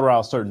like to throw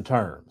out certain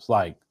terms,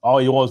 like, oh,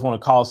 you always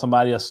want to call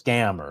somebody a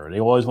scammer.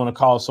 They always want to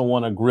call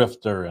someone a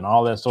grifter and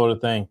all that sort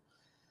of thing.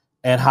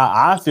 And how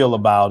I feel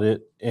about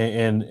it,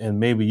 and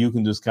maybe you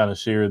can just kind of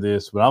share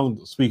this, but I'm going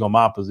to speak on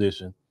my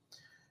position.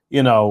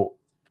 You know,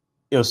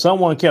 if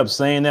someone kept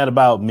saying that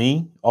about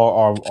me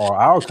or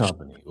our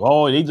company,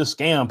 oh, they just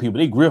scam people,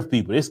 they grift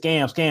people, they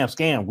scam,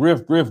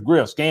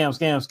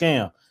 grift,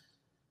 scam.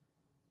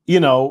 You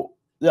know,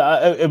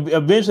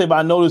 eventually, if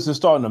I notice it's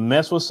starting to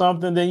mess with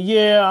something, then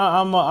yeah,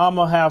 I'm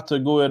gonna have to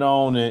go ahead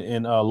on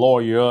and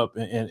lawyer up,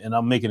 and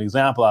I'm making an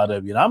example out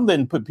of you. And I'm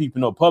letting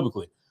people know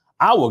publicly.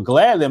 I will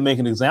gladly make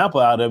an example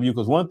out of you,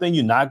 because one thing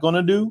you're not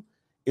gonna do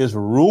is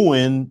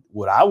ruin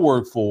what I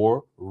work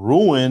for,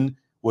 ruin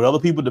what other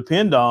people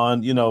depend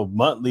on, you know,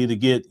 monthly to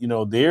get, you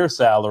know, their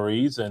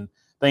salaries and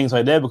things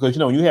like that. Because, you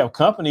know, when you have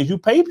companies, you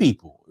pay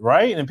people,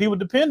 right? And people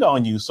depend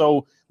on you.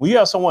 So when you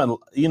have someone,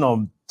 you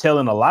know,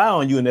 telling a lie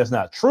on you and that's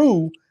not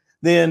true,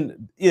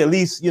 then at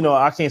least, you know,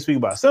 I can't speak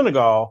about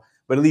Senegal,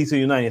 but at least in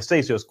the United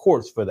States, there's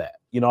courts for that.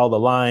 All the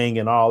lying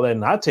and all that.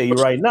 And I tell you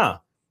right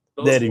now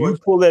that if you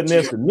pull that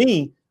mess with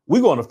me,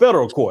 we're going to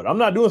federal court. I'm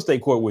not doing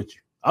state court with you.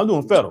 I'm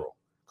doing federal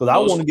because I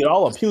want to get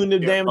all the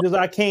punitive damages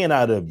I can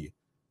out of you.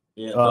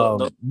 Yeah,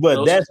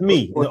 but that's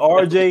me.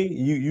 RJ,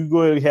 you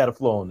go ahead and have a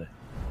flow on that.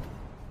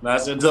 I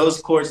said those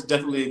courts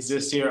definitely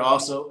exist here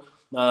also.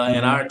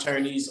 And our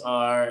attorneys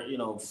are,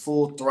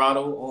 full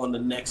throttle on the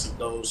necks of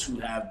those who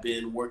have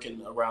been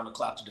working around the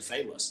clock to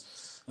defame us.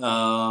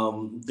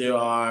 There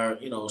are,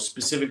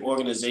 specific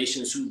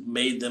organizations who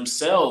made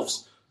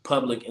themselves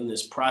public in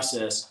this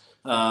process,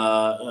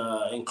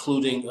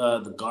 including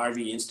the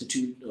Garvey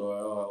Institute,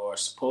 or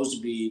supposed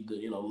to be,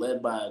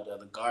 led by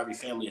the Garvey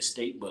family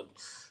estate, but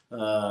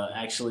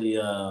actually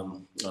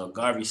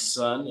Garvey's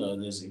son,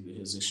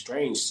 his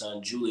estranged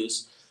son,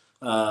 Julius,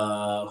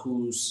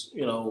 who's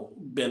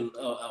been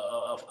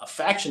a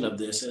faction of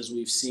this, as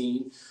we've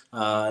seen.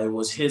 It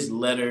was his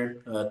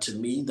letter to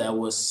me that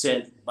was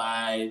sent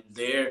by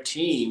their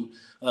team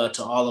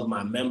to all of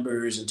my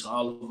members and to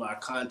all of our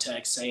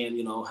contacts,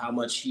 saying how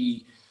much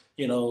he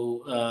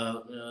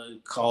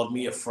called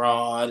me a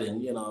fraud,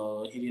 and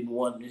he didn't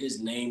want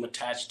his name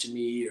attached to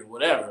me or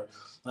whatever.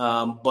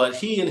 But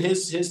he and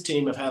his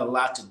team have had a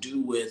lot to do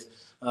with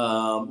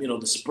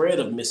the spread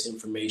of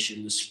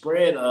misinformation, the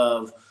spread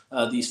of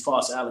these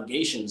false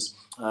allegations.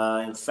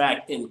 In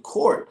fact, in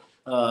court,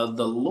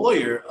 the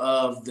lawyer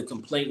of the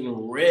complainant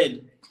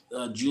read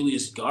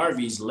Julius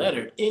Garvey's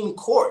letter in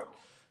court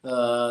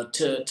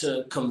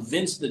to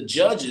convince the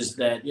judges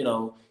that,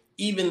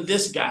 even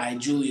this guy,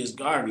 Julius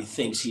Garvey,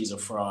 thinks he's a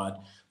fraud.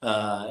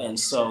 And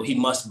so he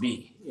must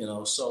be.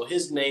 So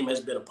his name has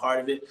been a part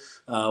of it.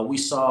 We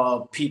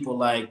saw people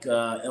like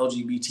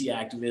LGBT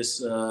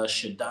activist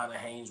Shadonna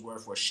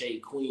Hainsworth, or Shay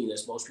Queen,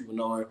 as most people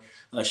know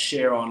her,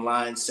 share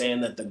online,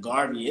 saying that the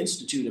Garvey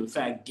Institute, in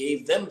fact,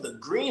 gave them the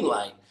green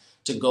light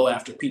to go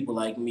after people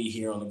like me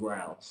here on the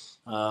ground.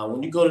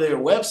 When you go to their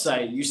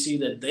website, you see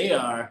that they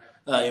are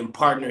in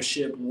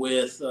partnership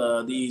with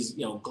these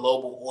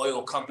global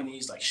oil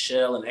companies like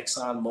Shell and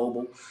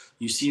ExxonMobil.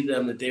 You see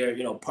them that they're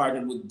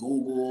partnered with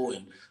Google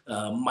and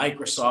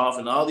Microsoft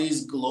and all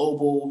these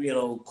global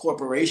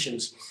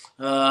corporations.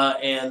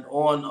 And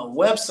on a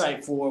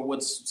website for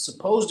what's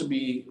supposed to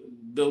be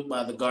built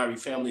by the Garvey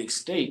family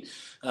estate,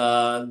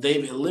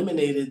 they've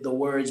eliminated the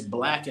words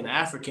Black and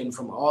African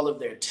from all of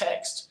their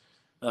text,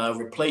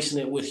 replacing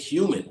it with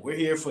human. We're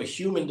here for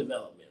human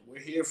development.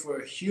 We're here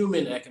for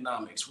human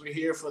economics. We're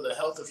here for the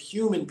health of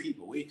human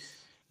people. We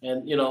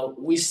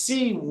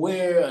see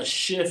where a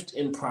shift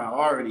in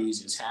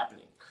priorities is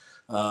happening.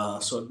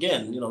 So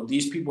again,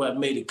 these people have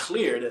made it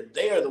clear that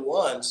they are the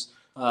ones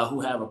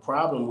who have a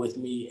problem with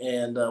me,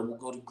 and will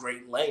go to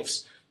great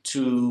lengths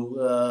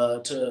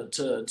to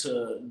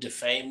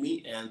defame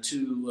me and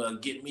to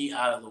get me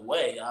out of the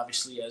way,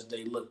 obviously, as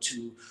they look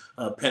to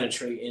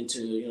penetrate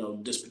into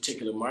this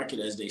particular market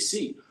as they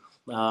see.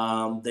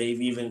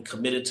 They've even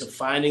committed to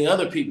finding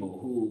other people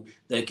who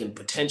they can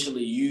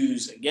potentially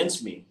use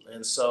against me.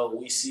 And so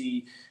we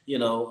see,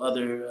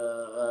 other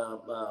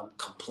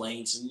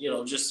complaints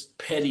and, just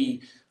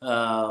petty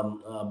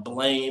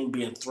blame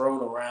being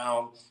thrown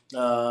around,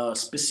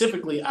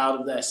 specifically out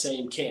of that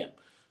same camp.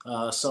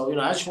 So,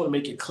 I just want to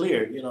make it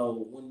clear,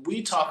 when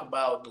we talk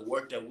about the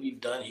work that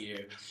we've done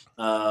here,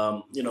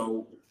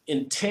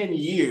 in 10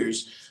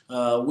 years,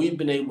 we've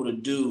been able to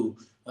do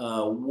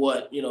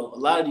what, a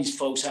lot of these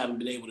folks haven't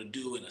been able to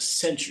do in a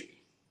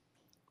century.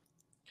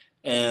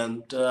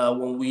 And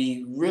when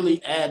we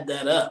really add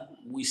that up,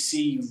 we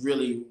see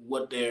really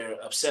what they're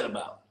upset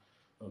about.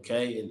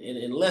 Okay.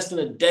 In less than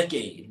a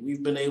decade,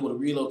 we've been able to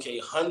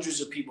relocate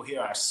hundreds of people here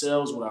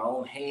ourselves with our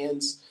own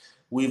hands.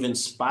 We've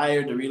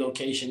inspired the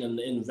relocation and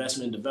the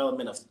investment and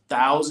development of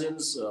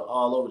thousands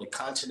all over the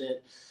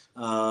continent.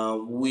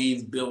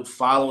 We've built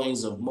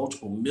followings of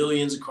multiple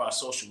millions across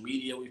social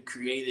media. We've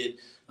created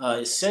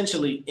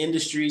essentially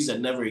industries that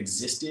never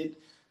existed,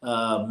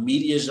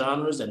 media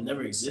genres that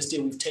never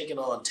existed. We've taken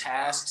on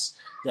tasks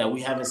that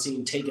we haven't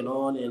seen taken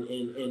on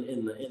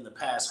in the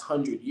past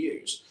 100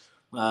 years.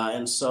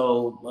 And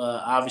so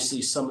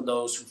obviously some of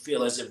those who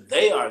feel as if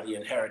they are the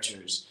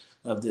inheritors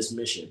of this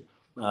mission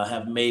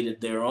have made it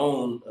their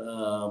own,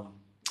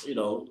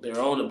 their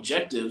own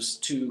objectives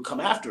to come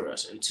after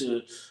us and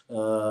to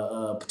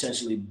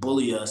potentially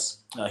bully us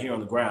here on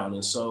the ground.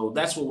 And so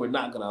that's what we're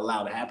not going to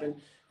allow to happen.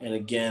 And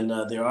again,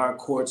 there are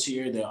courts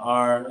here. There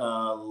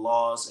are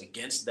laws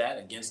against that,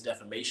 against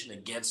defamation,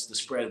 against the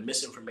spread of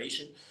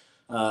misinformation,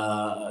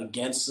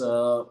 against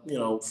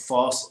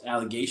false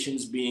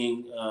allegations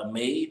being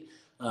made.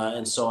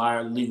 And so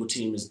our legal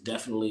team is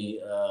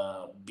definitely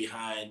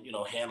behind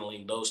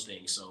handling those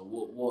things. So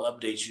we'll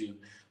update you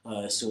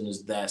as soon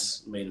as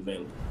that's made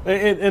available.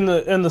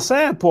 And the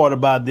sad part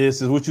about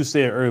this is what you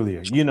said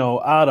earlier.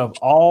 Out of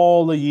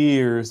all the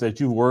years that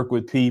you work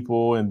with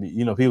people, and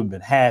people have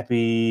been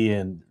happy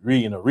and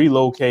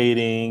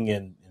relocating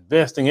and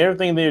investing,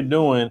 everything they're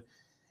doing,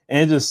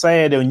 and it's just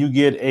sad that when you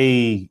get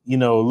a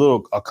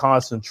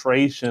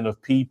concentration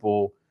of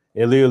people,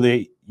 it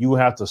literally you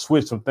have to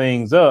switch some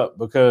things up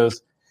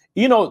because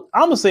You know,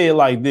 I'm gonna say it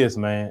like this,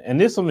 man, and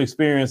this is some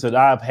experience that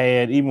I've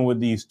had even with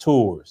these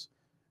tours.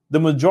 The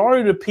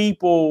majority of the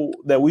people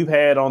that we've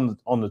had on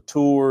the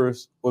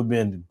tours have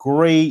been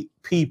great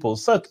people,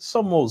 such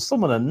some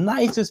of the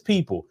nicest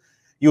people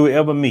you will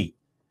ever meet.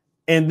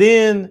 And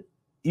then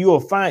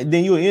you'll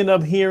end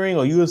up hearing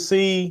or you'll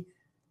see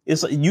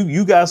it's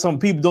you got some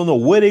people don't know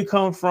where they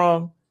come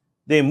from.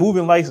 They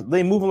moving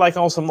like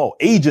on some more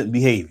agent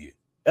behavior.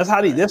 That's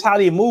how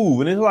they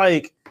move, and it's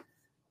like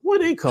where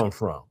they come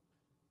from.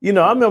 I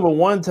remember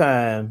one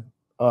time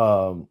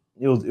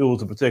it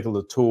was a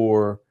particular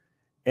tour,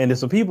 and then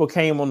some people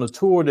came on the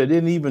tour that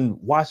didn't even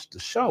watch the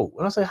show.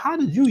 And I said, "How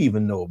did you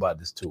even know about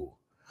this tour?"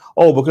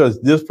 Oh,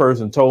 because this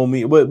person told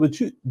me. But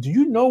do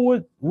you know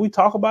what we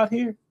talk about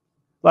here?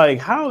 Like,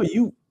 how are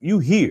you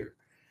here?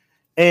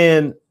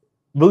 And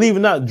believe it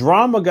or not,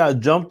 drama got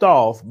jumped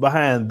off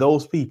behind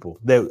those people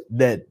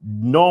that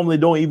normally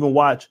don't even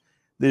watch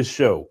this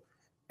show.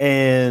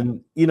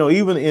 And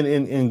even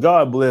in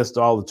God bless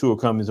all the tour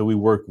companies that we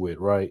work with,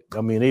 right?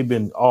 I mean, they've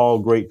been all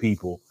great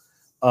people.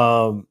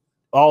 Um,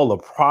 all the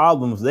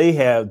problems they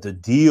have to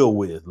deal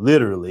with,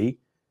 literally,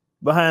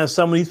 behind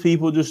some of these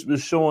people just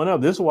showing up.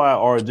 This is why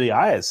RJ,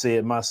 I had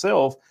said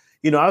myself,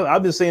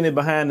 I've been saying it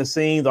behind the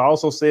scenes. I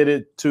also said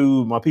it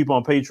to my people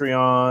on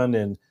Patreon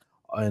and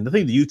I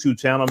think the YouTube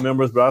channel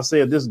members, but I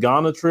said this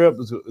Ghana trip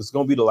is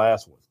going to be the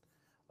last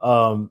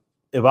one.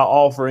 If I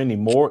offer any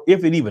more,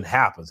 if it even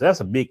happens, that's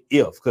a big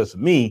if, because for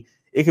me,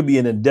 it could be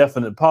an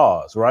indefinite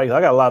pause, right?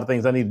 I got a lot of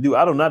things I need to do.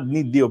 I do not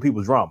need to deal with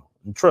people's drama.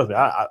 And trust me,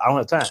 I don't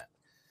have time.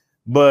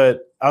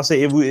 But I'll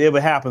say if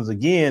it happens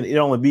again,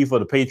 it'll only be for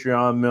the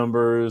Patreon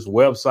members,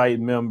 website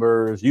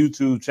members,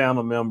 YouTube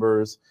channel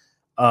members.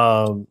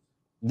 That'll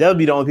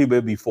be the only people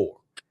it'll be for.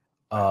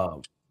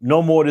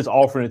 No more just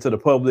offering it to the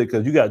public,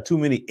 because you got too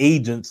many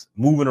agents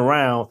moving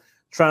around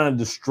trying to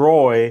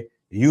destroy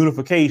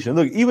unification.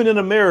 Look, even in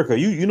America,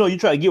 you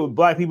try to get with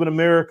black people in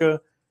America,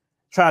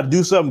 try to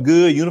do something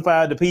good,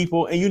 unify the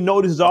people, and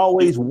there's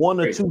always one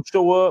or two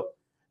show up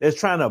that's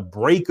trying to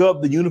break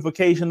up the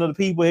unification of the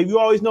people. Have you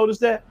always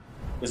noticed that?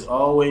 It's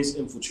always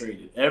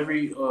infiltrated.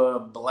 Every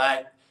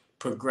black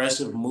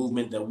progressive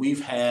movement that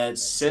we've had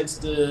since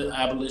the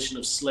abolition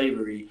of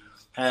slavery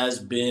has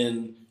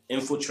been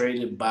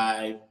infiltrated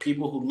by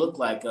people who look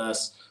like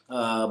us,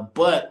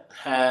 but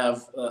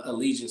have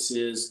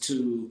allegiances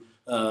to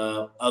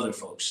other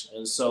folks.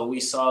 And so we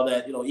saw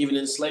that, even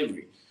in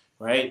slavery,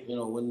 right?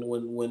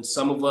 When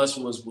some of us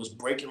was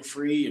breaking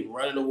free and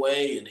running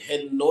away and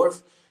heading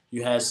north,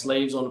 you had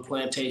slaves on the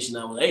plantation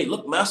that was, hey,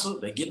 look, master,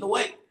 they're getting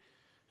away.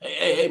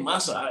 Hey,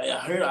 Massa,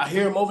 I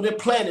hear them over there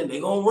planning.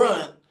 They're gonna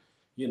run.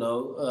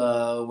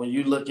 When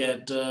you look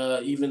at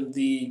even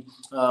the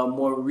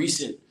more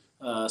recent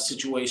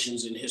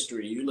situations in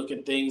history, you look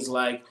at things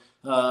like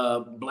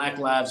Black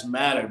Lives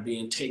Matter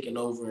being taken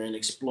over and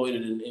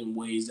exploited in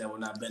ways that were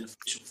not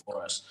beneficial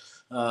for us.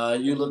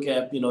 You look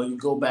at, you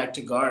go back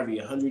to Garvey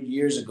 100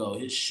 years ago.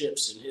 His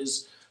ships and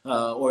his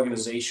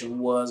organization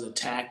was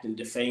attacked and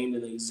defamed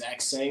in the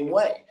exact same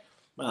way.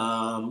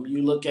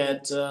 You look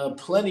at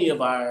plenty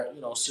of our,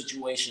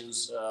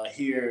 situations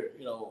here,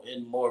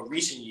 in more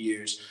recent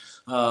years,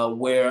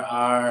 where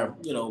our,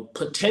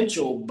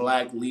 potential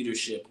black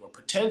leadership or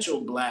potential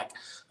black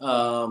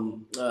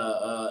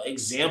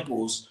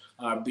examples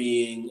are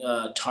being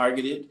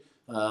targeted,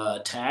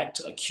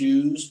 attacked,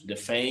 accused,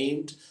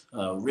 defamed,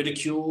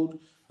 ridiculed.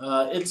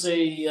 It's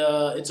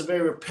a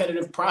very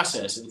repetitive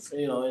process, and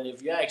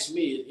if you ask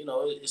me,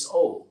 it's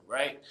old,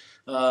 right?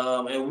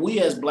 And we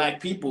as black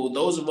people,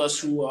 those of us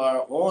who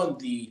are on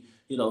the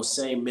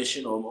same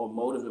mission or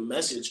motive and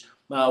message,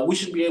 we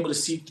should be able to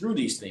see through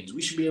these things.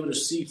 We should be able to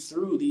see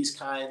through these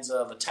kinds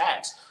of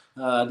attacks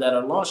that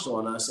are launched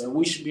on us, and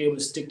we should be able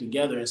to stick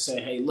together and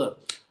say, hey,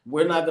 look,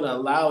 we're not going to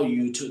allow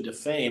you to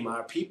defame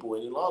our people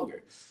any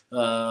longer.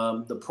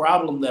 The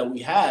problem that we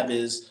have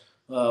is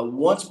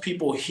once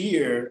people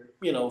hear,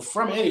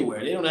 from anywhere,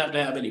 they don't have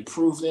to have any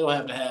proof. They don't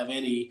have to have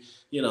any,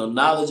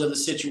 knowledge of the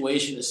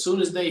situation. As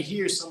soon as they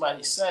hear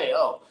somebody say,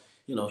 oh,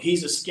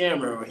 he's a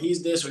scammer or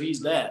he's this or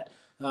he's that,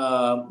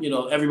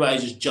 everybody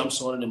just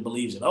jumps on it and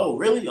believes it. Oh,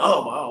 really?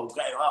 Oh,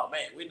 okay. Oh,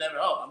 man, we never.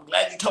 Oh, I'm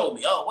glad you told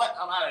me. Oh, what?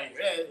 I'm out of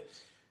here.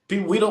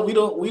 People,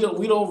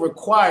 we don't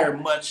require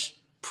much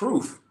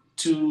proof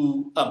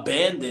to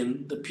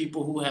abandon the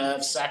people who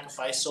have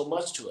sacrificed so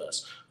much to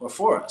us or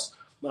for us.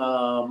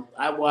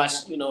 I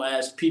watched,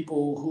 as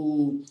people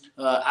who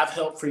I've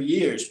helped for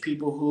years,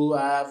 people who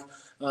I've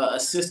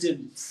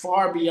assisted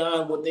far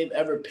beyond what they've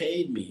ever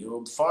paid me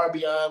or far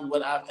beyond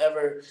what I've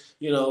ever,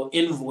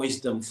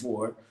 invoiced them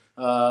for.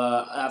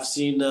 I've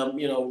seen them,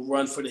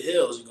 run for the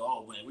hills and go,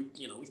 oh man,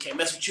 we can't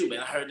mess with you,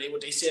 man. I heard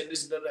what they said,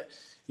 this and that.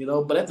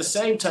 But at the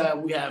same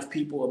time, we have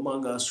people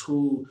among us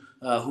who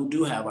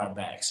do have our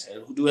backs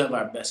and who do have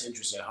our best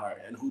interests at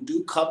heart and who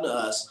do come to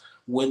us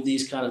when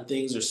these kind of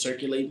things are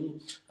circulating,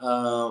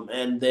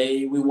 and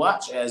we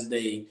watch as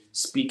they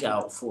speak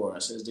out for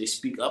us, as they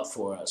speak up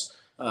for us.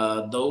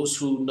 Those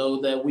who know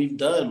that we've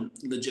done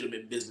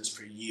legitimate business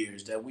for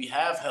years, that we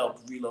have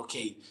helped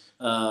relocate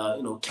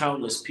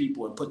countless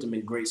people and put them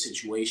in great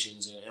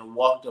situations and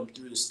walk them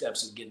through the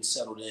steps of getting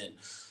settled in.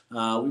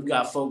 We've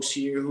got folks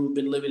here who've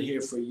been living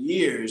here for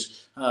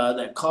years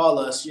that call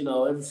us,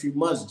 every few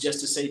months just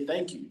to say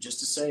thank you, just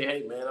to say,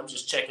 hey, man, I'm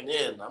just checking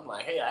in. I'm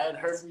like, hey, I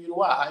hadn't heard from you in a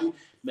while. How you?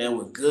 Man,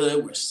 we're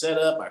good. We're set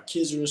up. Our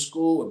kids are in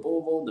school. We're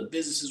boom, the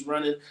business is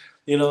running,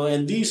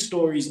 and these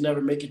stories never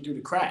make it through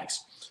the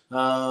cracks.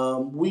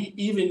 We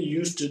even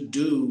used to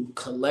do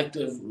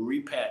collective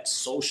repat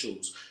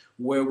socials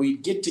where we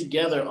get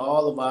together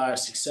all of our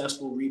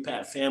successful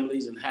repat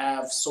families and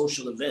have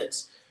social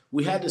events.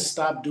 We had to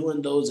stop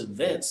doing those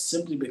events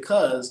simply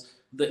because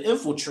the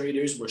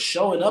infiltrators were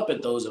showing up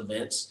at those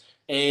events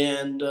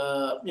and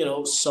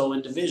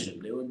sowing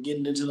division. They were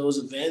getting into those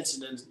events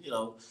and then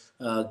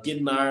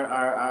getting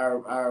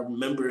our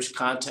members'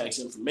 contacts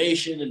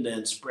information and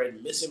then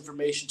spreading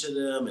misinformation to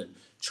them and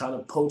trying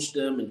to poach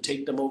them and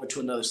take them over to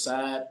another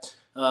side.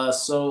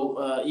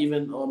 So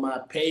even on my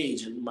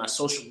page and my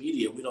social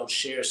media, we don't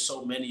share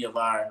so many of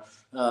our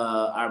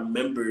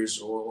members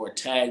or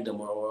tag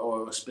them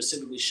or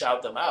specifically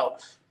shout them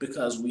out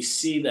because we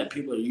see that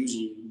people are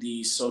using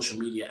these social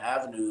media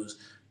avenues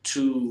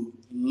to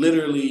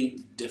literally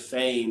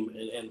defame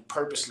and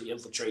purposely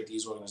infiltrate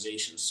these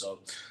organizations. So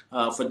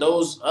for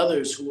those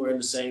others who are in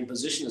the same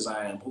position as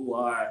I am, who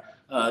are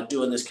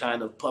doing this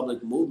kind of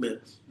public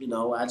movement,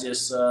 I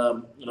just,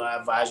 I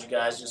advise you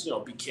guys just,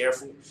 be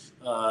careful.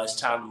 It's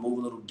time to move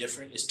a little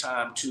different. It's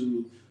time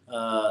to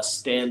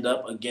stand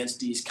up against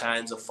these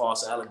kinds of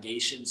false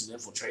allegations and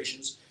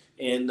infiltrations.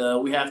 And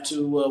we have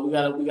to, we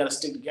gotta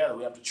stick together.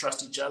 We have to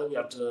trust each other. We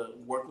have to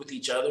work with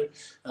each other,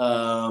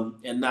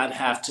 and not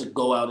have to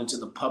go out into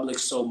the public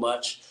so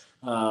much,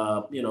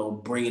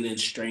 bringing in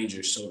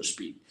strangers, so to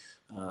speak.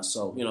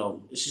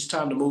 So it's just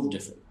time to move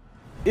different.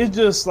 It's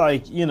just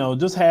like,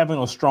 just having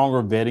a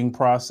stronger vetting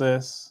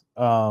process.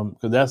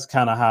 Because that's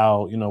kind of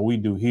how, we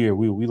do here.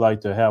 We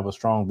like to have a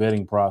strong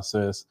vetting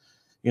process.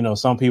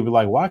 Some people are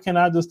like, why can't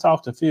I just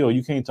talk to Phil?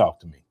 You can't talk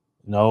to me.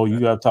 No,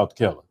 you got to talk to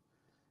Kellen.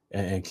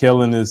 And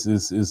Kellen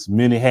is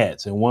many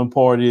hats. And one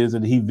part is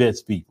that he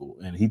vets people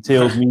and he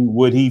tells me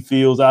what he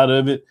feels out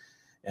of it.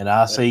 And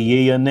I say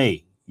yay or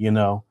nay,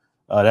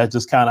 that's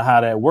just kind of how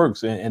that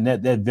works. And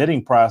that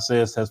vetting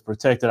process has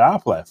protected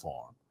our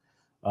platform.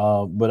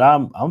 But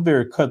I'm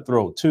very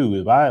cutthroat too.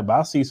 If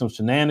I see some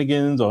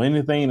shenanigans or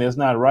anything that's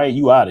not right,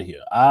 you out of here.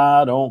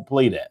 I don't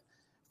play that.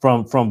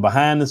 From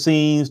behind the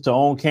scenes to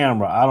on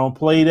camera, I don't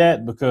play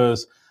that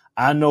because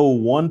I know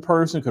one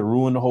person could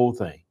ruin the whole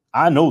thing.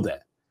 I know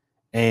that.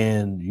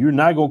 And you're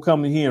not going to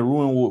come in here and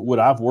ruin what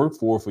I've worked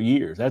for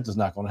years. That's just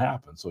not going to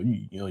happen. So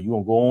you're going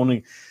to go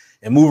on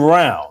and move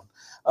around.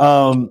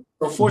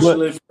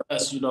 Fortunately for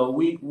us,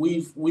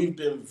 we've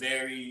been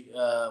very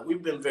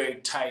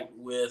tight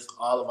with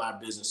all of our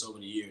business over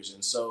the years,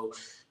 and so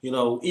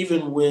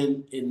even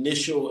when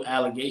initial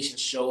allegations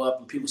show up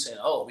and people say,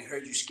 "Oh, we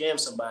heard you scam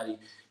somebody,"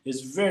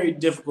 it's very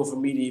difficult for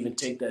me to even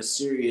take that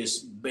serious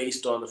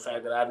based on the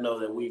fact that I know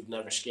that we've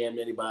never scammed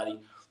anybody.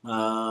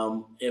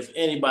 If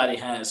anybody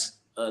has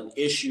an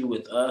issue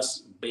with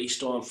us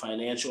based on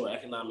financial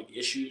economic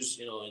issues,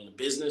 in the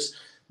business,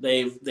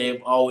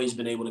 they've always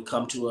been able to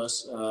come to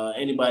us.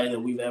 Anybody that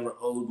we've ever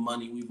owed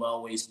money, we've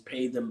always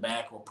paid them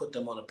back or put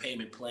them on a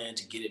payment plan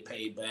to get it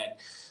paid back.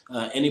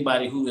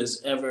 Anybody who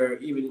has ever,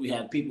 even we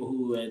had people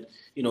who had,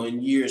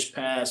 in years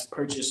past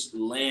purchased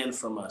land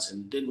from us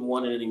and didn't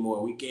want it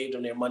anymore. We gave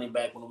them their money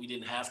back when we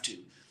didn't have to.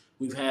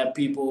 We've had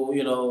people,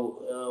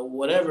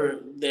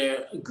 whatever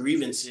their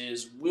grievance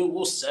is,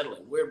 we'll settle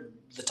it. We're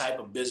the type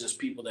of business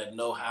people that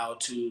know how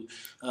to,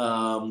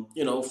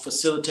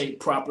 facilitate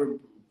proper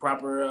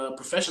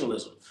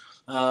professionalism.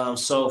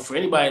 So for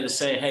anybody to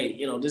say, hey,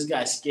 this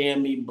guy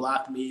scammed me,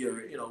 blocked me,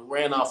 or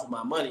ran off with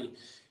my money,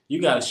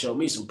 you got to show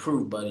me some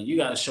proof, buddy. You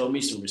got to show me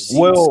some receipts.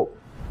 Well,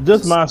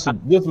 just my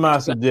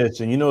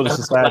suggestion. The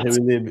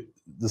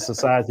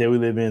society we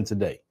live in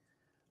today.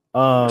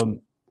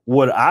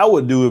 What I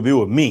would do if it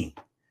were me,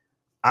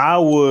 I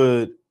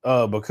would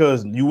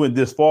because you went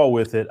this far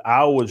with it,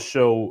 I would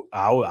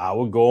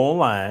go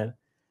online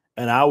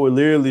and I would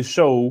literally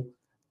show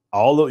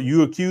all of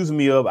you accuse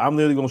me of. I'm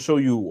literally going to show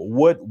you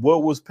what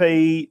was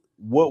paid,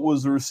 what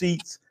was the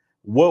receipts,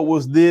 what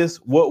was this,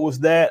 what was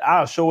that.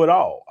 I'll show it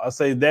all. I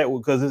say that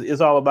because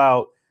it's all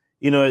about,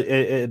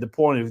 at the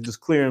point of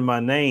just clearing my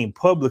name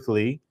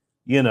publicly,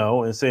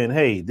 and saying,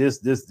 hey, this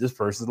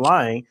person's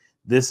lying.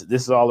 This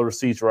is all the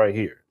receipts right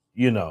here,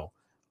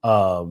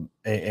 and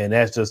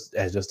that's just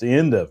the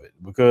end of it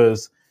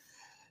because,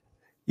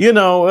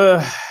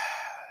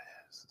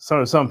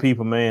 some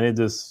people, man,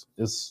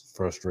 it's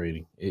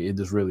frustrating. It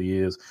just really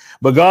is.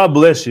 But God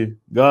bless you.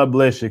 God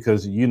bless you.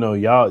 Cause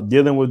y'all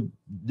dealing with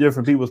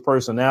different people's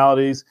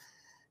personalities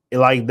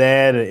like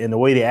that and the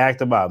way they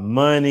act about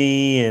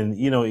money. And,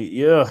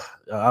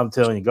 I'm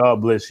telling you,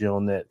 God bless you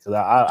on that. Cause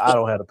I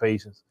don't have the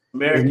patience.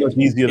 It's much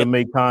easier to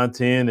make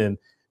content and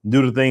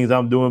do the things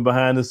I'm doing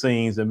behind the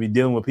scenes and be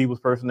dealing with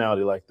people's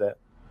personality like that.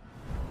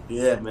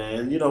 Yeah,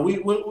 man. When we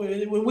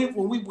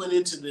went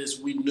into this,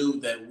 we knew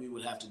that we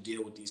would have to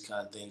deal with these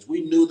kind of things.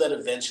 We knew that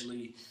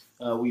eventually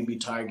we'd be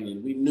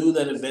targeted. We knew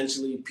that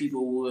eventually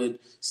people would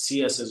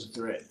see us as a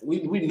threat. We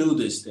knew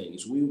these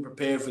things. We were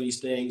prepared for these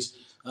things.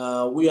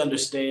 We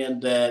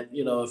understand that,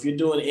 if you're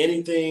doing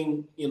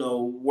anything,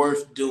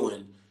 worth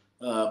doing,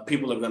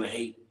 people are going to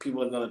hate.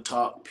 People are going to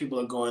talk. People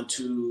are going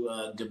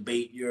to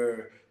debate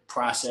your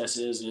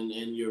processes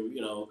and your,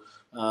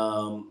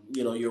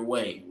 your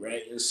way,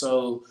 right? And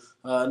so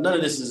none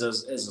of this is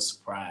a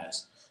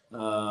surprise.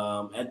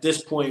 At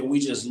this point, we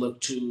just look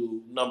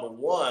to number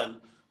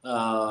one,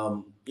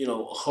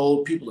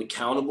 hold people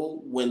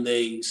accountable when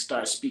they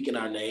start speaking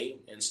our name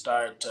and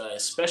start,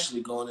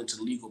 especially going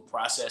into legal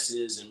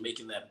processes and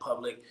making that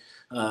public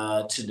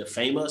to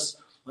defame us.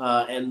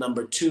 And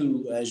number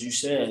two, as you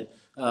said,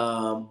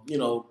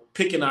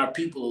 picking our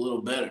people a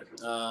little better.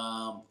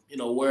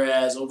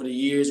 Whereas over the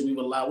years we've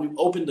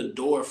opened the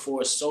door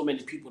for so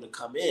many people to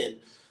come in.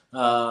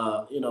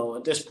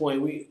 At this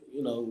point, we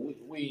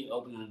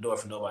opening the door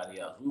for nobody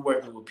else. We're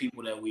working with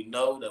people that we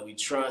know, that we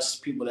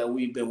trust, people that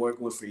we've been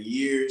working with for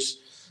years.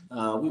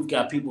 We've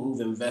got people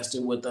who've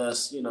invested with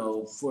us,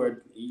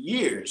 for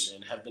years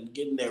and have been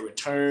getting their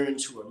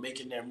returns, who are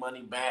making their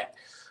money back,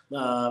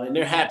 and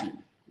they're happy.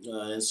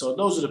 And so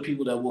those are the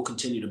people that we'll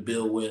continue to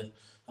build with.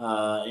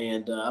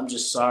 And I'm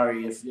just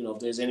sorry if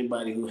there's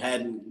anybody who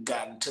hadn't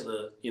gotten to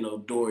the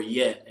door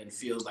yet and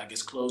feels like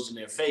it's closed in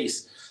their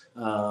face.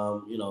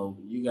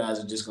 You guys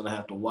are just gonna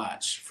have to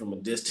watch from a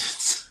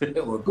distance.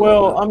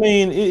 Well, I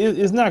mean,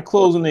 it's not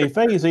closing their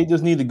face. They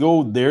just need to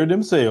go there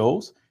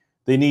themselves.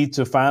 They need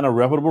to find a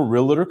reputable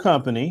realtor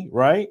company,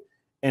 right?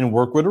 And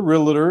work with a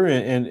realtor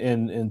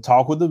and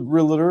talk with the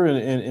realtor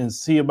and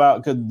see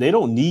about, because they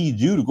don't need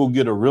you to go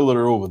get a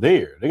realtor over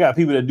there. They got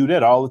people that do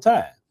that all the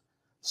time.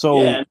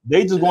 So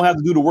they just gonna have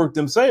to do the work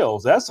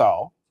themselves. That's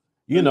all.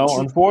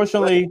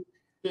 Unfortunately,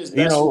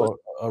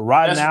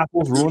 rotten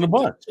apples ruin a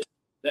bunch.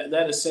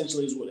 That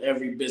essentially is what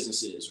every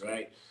business is,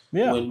 right?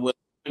 Yeah. When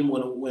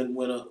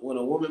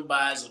a woman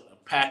buys a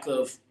pack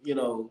of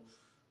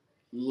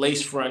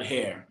lace front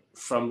hair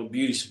from the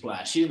beauty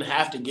supply, she didn't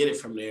have to get it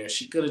from there.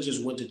 She could have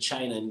just went to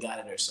China and got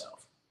it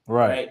herself,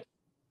 right?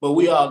 But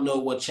we all know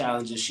what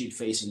challenges she'd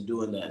face in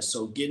doing that.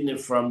 So getting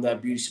it from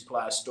that beauty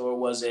supply store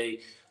was an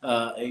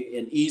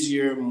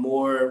easier,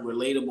 more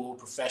relatable,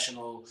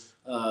 professional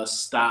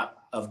stop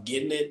of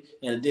getting it,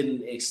 and it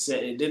didn't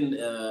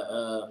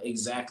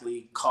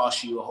exactly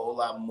cost you a whole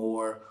lot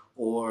more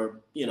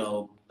or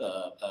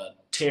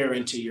tear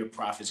into your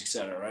profits,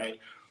 etc. Right?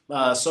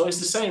 So it's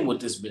the same with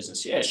this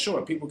business. Yeah,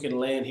 sure, people can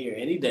land here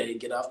any day,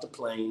 get off the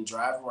plane,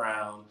 drive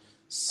around,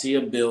 see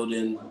a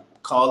building,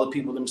 call the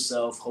people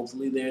themselves.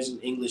 Hopefully there's an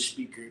English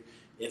speaker.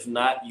 If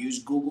not,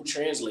 use Google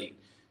Translate.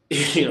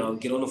 Get on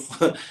the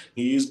phone,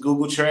 use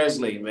Google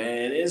Translate,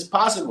 man. It's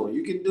possible.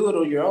 You can do it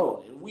on your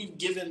own. And we've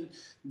given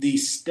the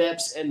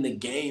steps and the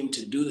game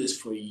to do this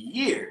for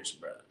years,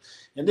 bro.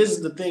 And this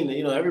is the thing that,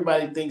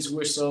 everybody thinks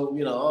we're so,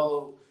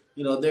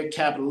 they're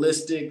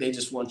capitalistic. They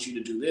just want you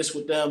to do this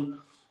with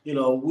them.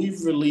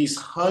 We've released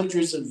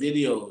hundreds of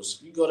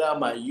videos. You go down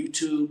my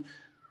YouTube,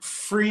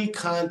 free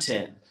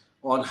content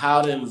on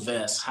how to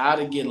invest, how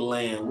to get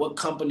land, what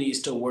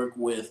companies to work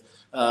with,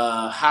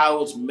 how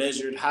it's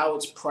measured, how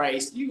it's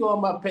priced. You go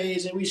on my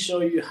page and we show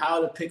you how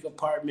to pick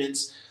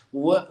apartments.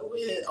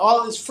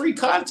 All this free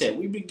content.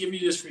 We've been giving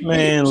you this for years.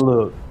 Man,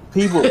 look,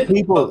 people. Let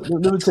me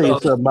tell you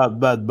something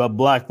about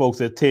black folks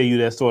that tell you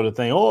that sort of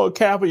thing. Oh,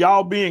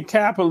 y'all being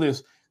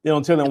capitalists. They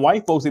don't tell them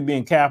white folks they're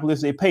being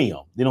capitalists. They pay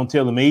them. They don't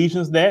tell them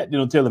Asians that. They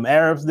don't tell them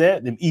Arabs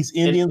that. Them East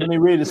Indians when they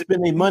ready to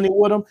spend their money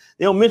with them.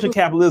 They don't mention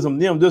capitalism.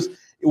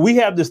 We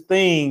have this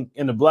thing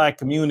in the black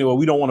community where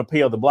we don't want to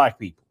pay other black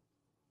people.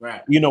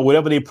 Right.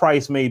 Whatever their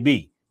price may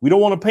be. We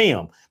don't want to pay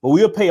them, but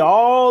we'll pay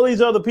all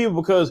these other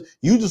people because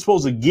you just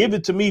supposed to give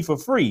it to me for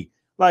free.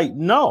 Like,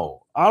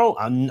 no, I don't.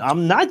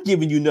 I'm not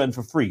giving you nothing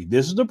for free.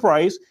 This is the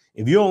price.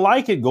 If you don't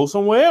like it, go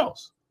somewhere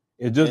else.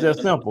 It's just that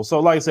simple.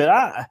 So, like I said,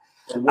 I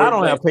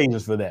don't have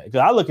patience for that because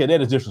I look at that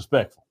as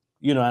disrespectful.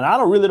 And I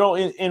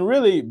don't. And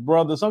really,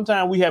 brother,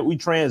 sometimes we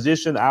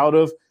transition out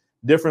of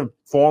different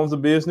forms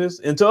of business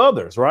into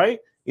others, right?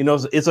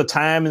 It's a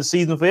time and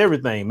season for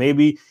everything.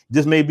 Maybe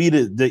this may be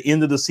the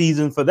end of the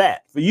season for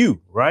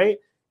you, right?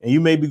 And you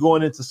may be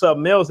going into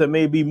something else that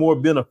may be more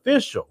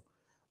beneficial.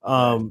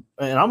 And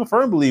I'm a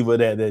firm believer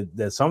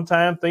that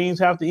sometimes things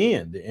have to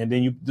end and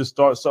then you just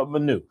start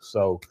something new.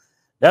 So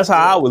that's how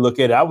I would look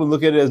at it. I would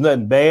look at it as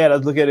nothing bad.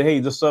 I'd look at it,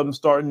 hey, just something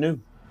starting new.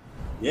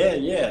 Yeah.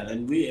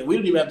 And we don't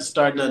even have to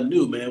start nothing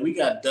new, man. We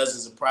got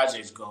dozens of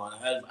projects going.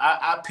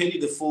 I pity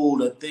the fool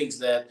that thinks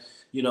that,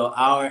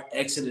 our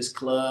Exodus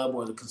Club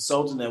or the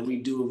consulting that we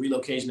do,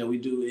 relocation that we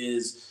do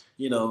is,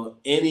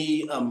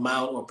 any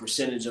amount or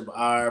percentage of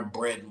our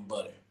bread and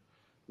butter.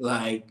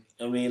 Like,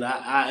 I mean,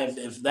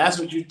 if that's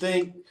what you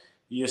think,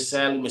 you're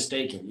sadly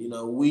mistaken.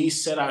 We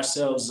set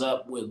ourselves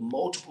up with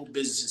multiple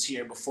businesses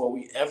here before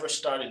we ever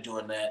started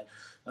doing that.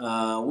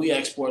 We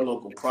export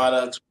local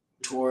products.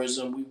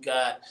 tourism. We've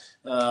got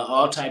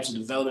all types of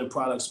development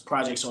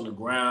projects on the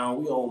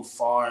ground. We own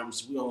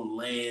farms. We own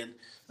land.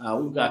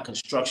 We've got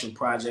construction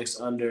projects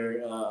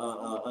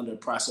under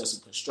process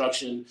of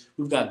construction.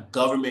 We've got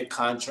government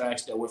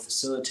contracts that we're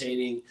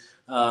facilitating.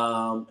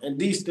 And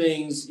these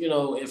things,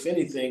 if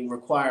anything,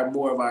 require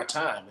more of our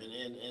time.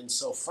 And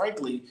so,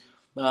 frankly,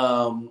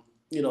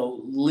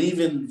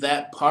 leaving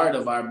that part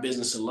of our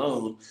business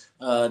alone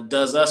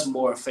does us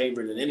more a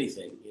favor than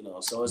anything.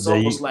 So it's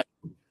almost like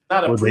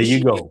not well, there you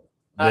appreciated. go.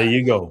 There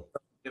you go.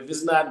 If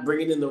it's not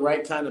bringing in the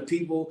right kind of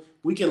people,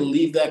 we can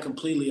leave that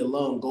completely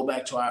alone, go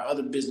back to our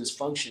other business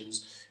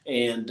functions,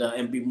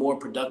 and be more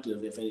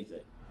productive, if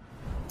anything.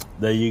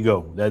 There you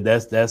go.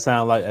 That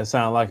sounds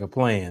like a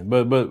plan.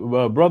 But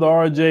brother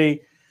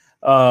RJ,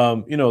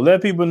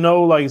 let people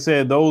know. Like I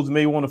said, those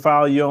may want to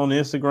follow you on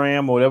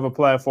Instagram or whatever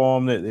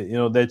platform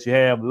that you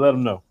have. Let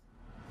them know.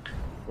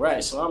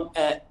 Right. So I'm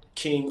at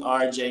King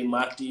RJ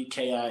Mahdi,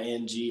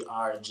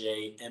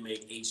 KingRJ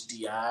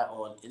Mahdi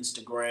on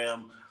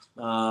Instagram.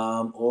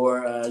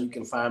 Or you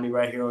can find me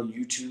right here on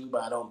YouTube.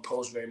 I don't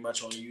post very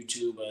much on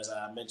YouTube, as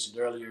I mentioned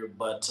earlier,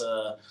 but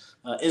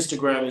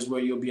Instagram is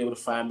where you'll be able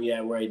to find me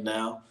at right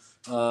now.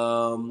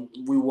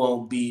 We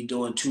won't be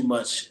doing too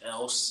much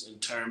else in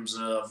terms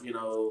of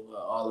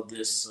all of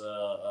this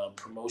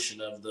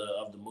promotion of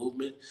the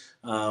movement,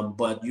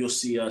 but you'll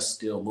see us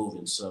still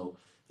moving. So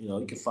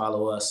you can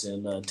follow us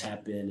and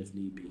tap in if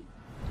need be.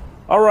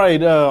 All right,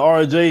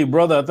 RJ,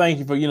 brother, thank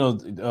you for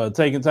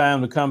taking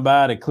time to come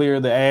by to clear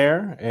the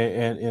air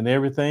and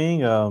everything.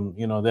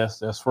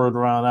 That's further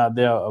around out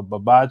there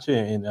about you,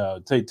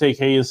 and take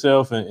care of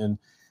yourself and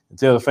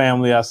tell the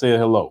family I said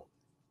hello.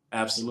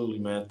 Absolutely,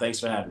 man. Thanks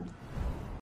for having me.